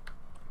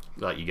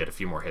 Let you get a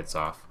few more hits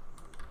off.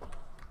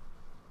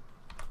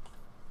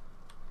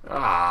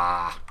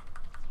 Ah!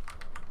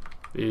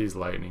 These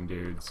lightning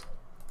dudes.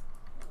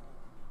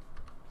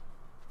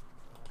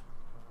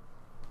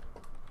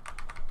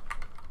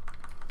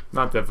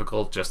 Not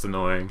difficult, just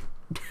annoying.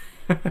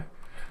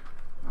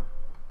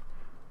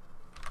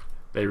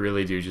 They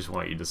really do just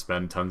want you to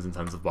spend tons and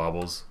tons of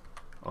baubles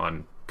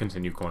on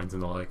continue coins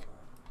and the like.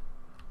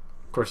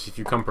 Of course, if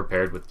you come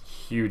prepared with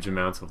huge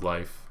amounts of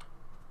life,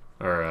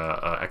 or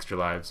extra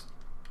lives,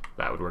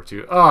 that would work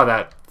too. Oh,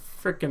 that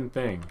frickin'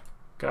 thing.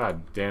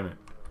 God damn it.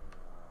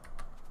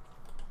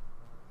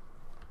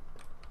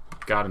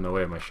 Got in the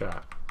way of my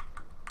shot.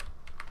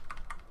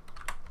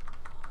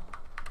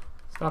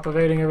 Stop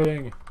evading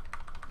everything.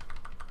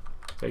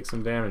 Take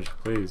some damage,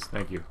 please.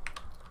 Thank you.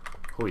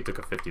 Oh, he took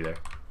a 50 there.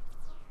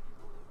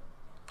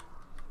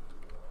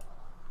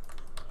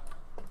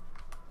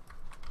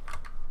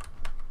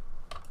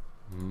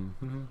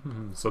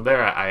 So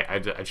there,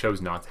 I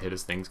chose not to hit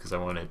his things because I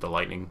want to hit the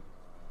lightning.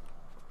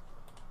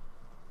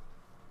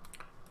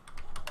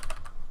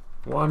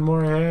 One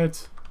more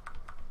hit.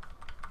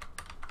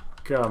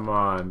 Come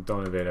on,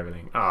 don't evade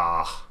everything.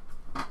 Ah.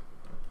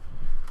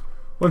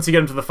 Once you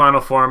get him to the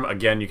final form,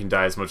 again, you can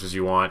die as much as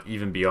you want,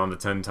 even beyond the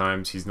 10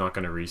 times. He's not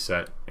going to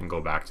reset and go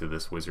back to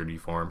this wizardy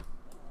form.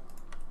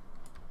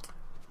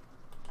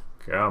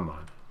 Come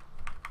on.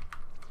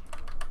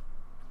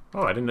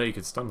 Oh, I didn't know you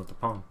could stun with the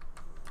palm.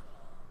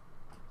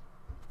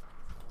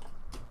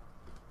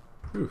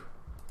 Whew.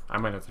 I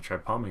might have to try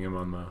palming him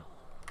on the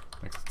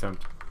next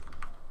attempt.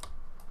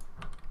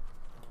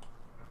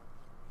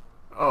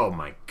 Oh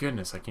my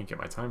goodness, I can't get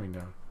my timing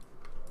down.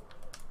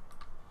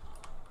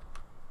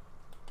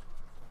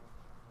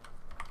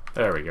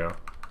 There we go.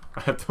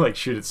 I have to like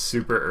shoot it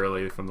super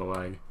early from the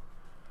lag.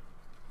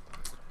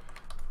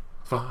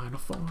 Final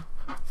form,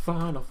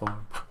 final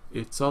form.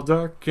 It's all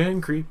dark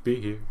and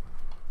creepy here.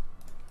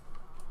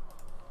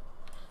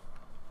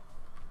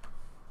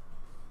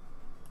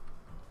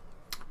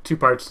 Two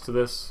parts to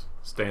this.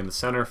 Stay in the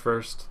center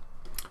first,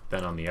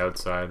 then on the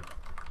outside,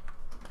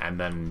 and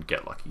then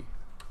get lucky.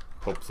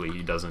 Hopefully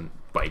he doesn't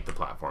bite the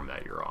platform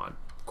that you're on.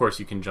 Of course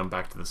you can jump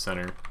back to the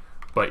center,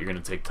 but you're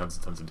going to take tons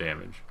and tons of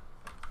damage.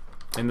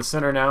 In the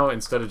center now,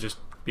 instead of just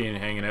being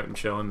hanging out and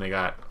chilling, they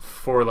got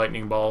 4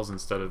 lightning balls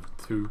instead of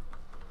 2.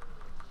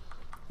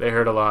 They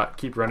hurt a lot.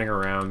 Keep running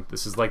around.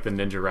 This is like the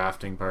ninja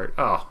rafting part.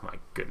 Oh my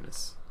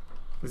goodness.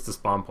 At least the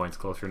spawn point's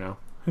closer now.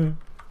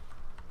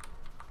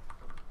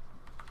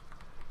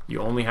 You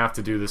only have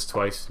to do this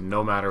twice,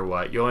 no matter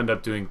what. You'll end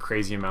up doing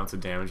crazy amounts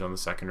of damage on the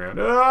second round.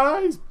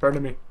 Ah, he's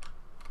burning me.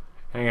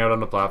 Hang out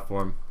on the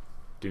platform.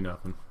 Do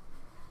nothing.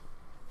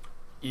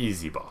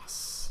 Easy,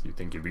 boss. You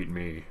think you're beating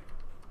me.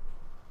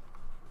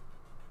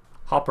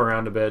 Hop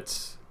around a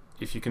bit.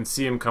 If you can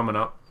see him coming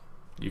up,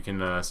 you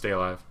can stay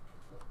alive.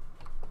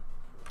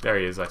 There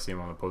he is. I see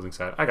him on the opposing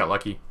side. I got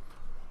lucky.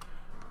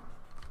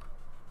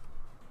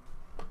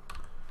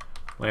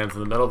 Lands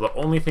in the middle. The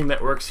only thing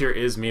that works here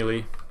is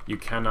melee. You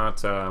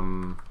cannot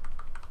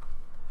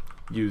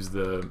use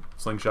the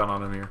slingshot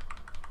on him here.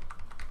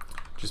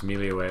 Just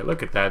melee away.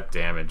 Look at that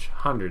damage.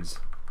 Hundreds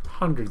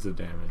of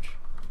damage.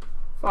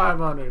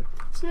 500,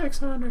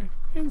 600.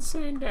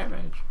 Insane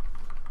damage.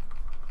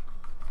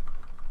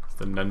 It's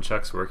the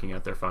nunchucks working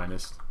at their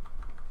finest.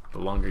 The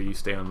longer you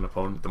stay on an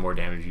opponent, the more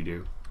damage you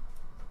do.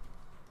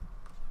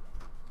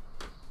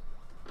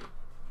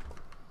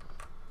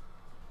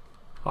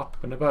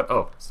 Hopping about.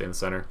 Oh, stay in the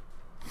center.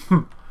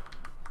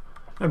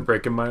 I'm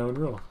breaking my own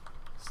rule.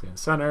 Stay in the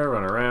center,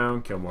 run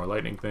around, kill more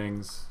lightning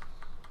things,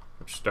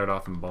 which start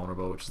off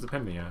invulnerable, which is a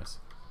pain in the ass.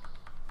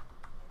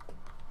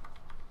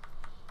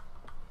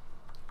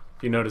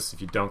 If you notice, if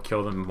you don't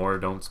kill them, more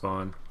don't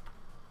spawn.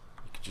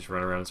 You can just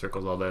run around in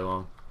circles all day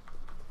long.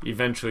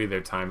 Eventually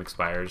their time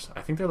expires.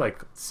 I think they're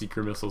like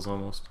seeker missiles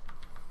almost.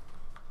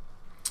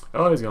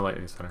 Oh, he's gonna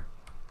lightning center.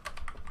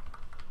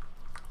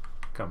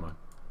 Come on.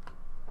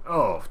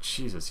 Oh,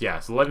 Jesus. Yeah,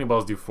 so lightning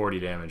balls do 40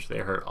 damage. They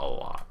hurt a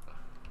lot.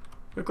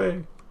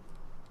 Quickly.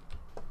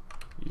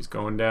 He's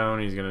going down.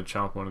 He's going to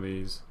chomp one of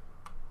these.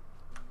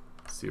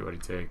 See what he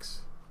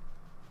takes.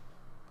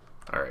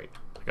 Alright.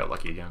 I got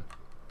lucky again.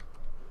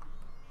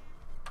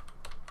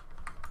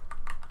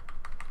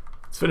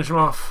 Let's finish him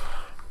off.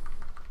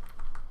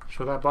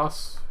 Show that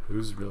boss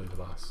who's really the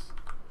boss.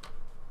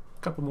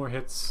 A couple more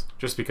hits.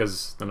 Just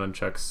because the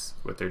nunchucks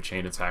with their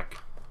chain attack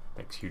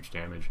makes huge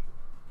damage.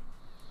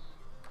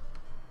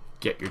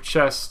 Get your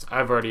chest.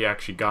 I've already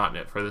actually gotten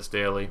it for this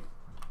daily.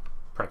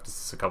 Practiced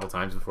this a couple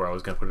times before I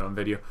was going to put it on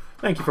video.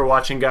 Thank you for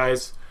watching,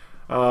 guys.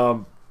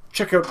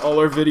 Check out all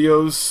our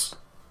videos.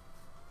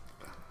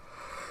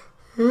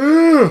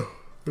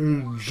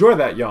 Enjoy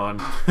that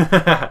yawn.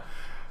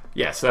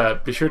 Yes,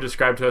 be sure to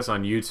subscribe to us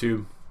on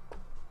YouTube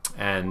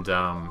and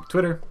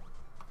Twitter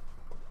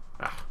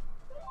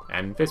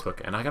and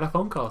Facebook. And I got a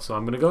phone call, so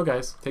I'm going to go,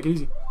 guys. Take it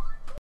easy.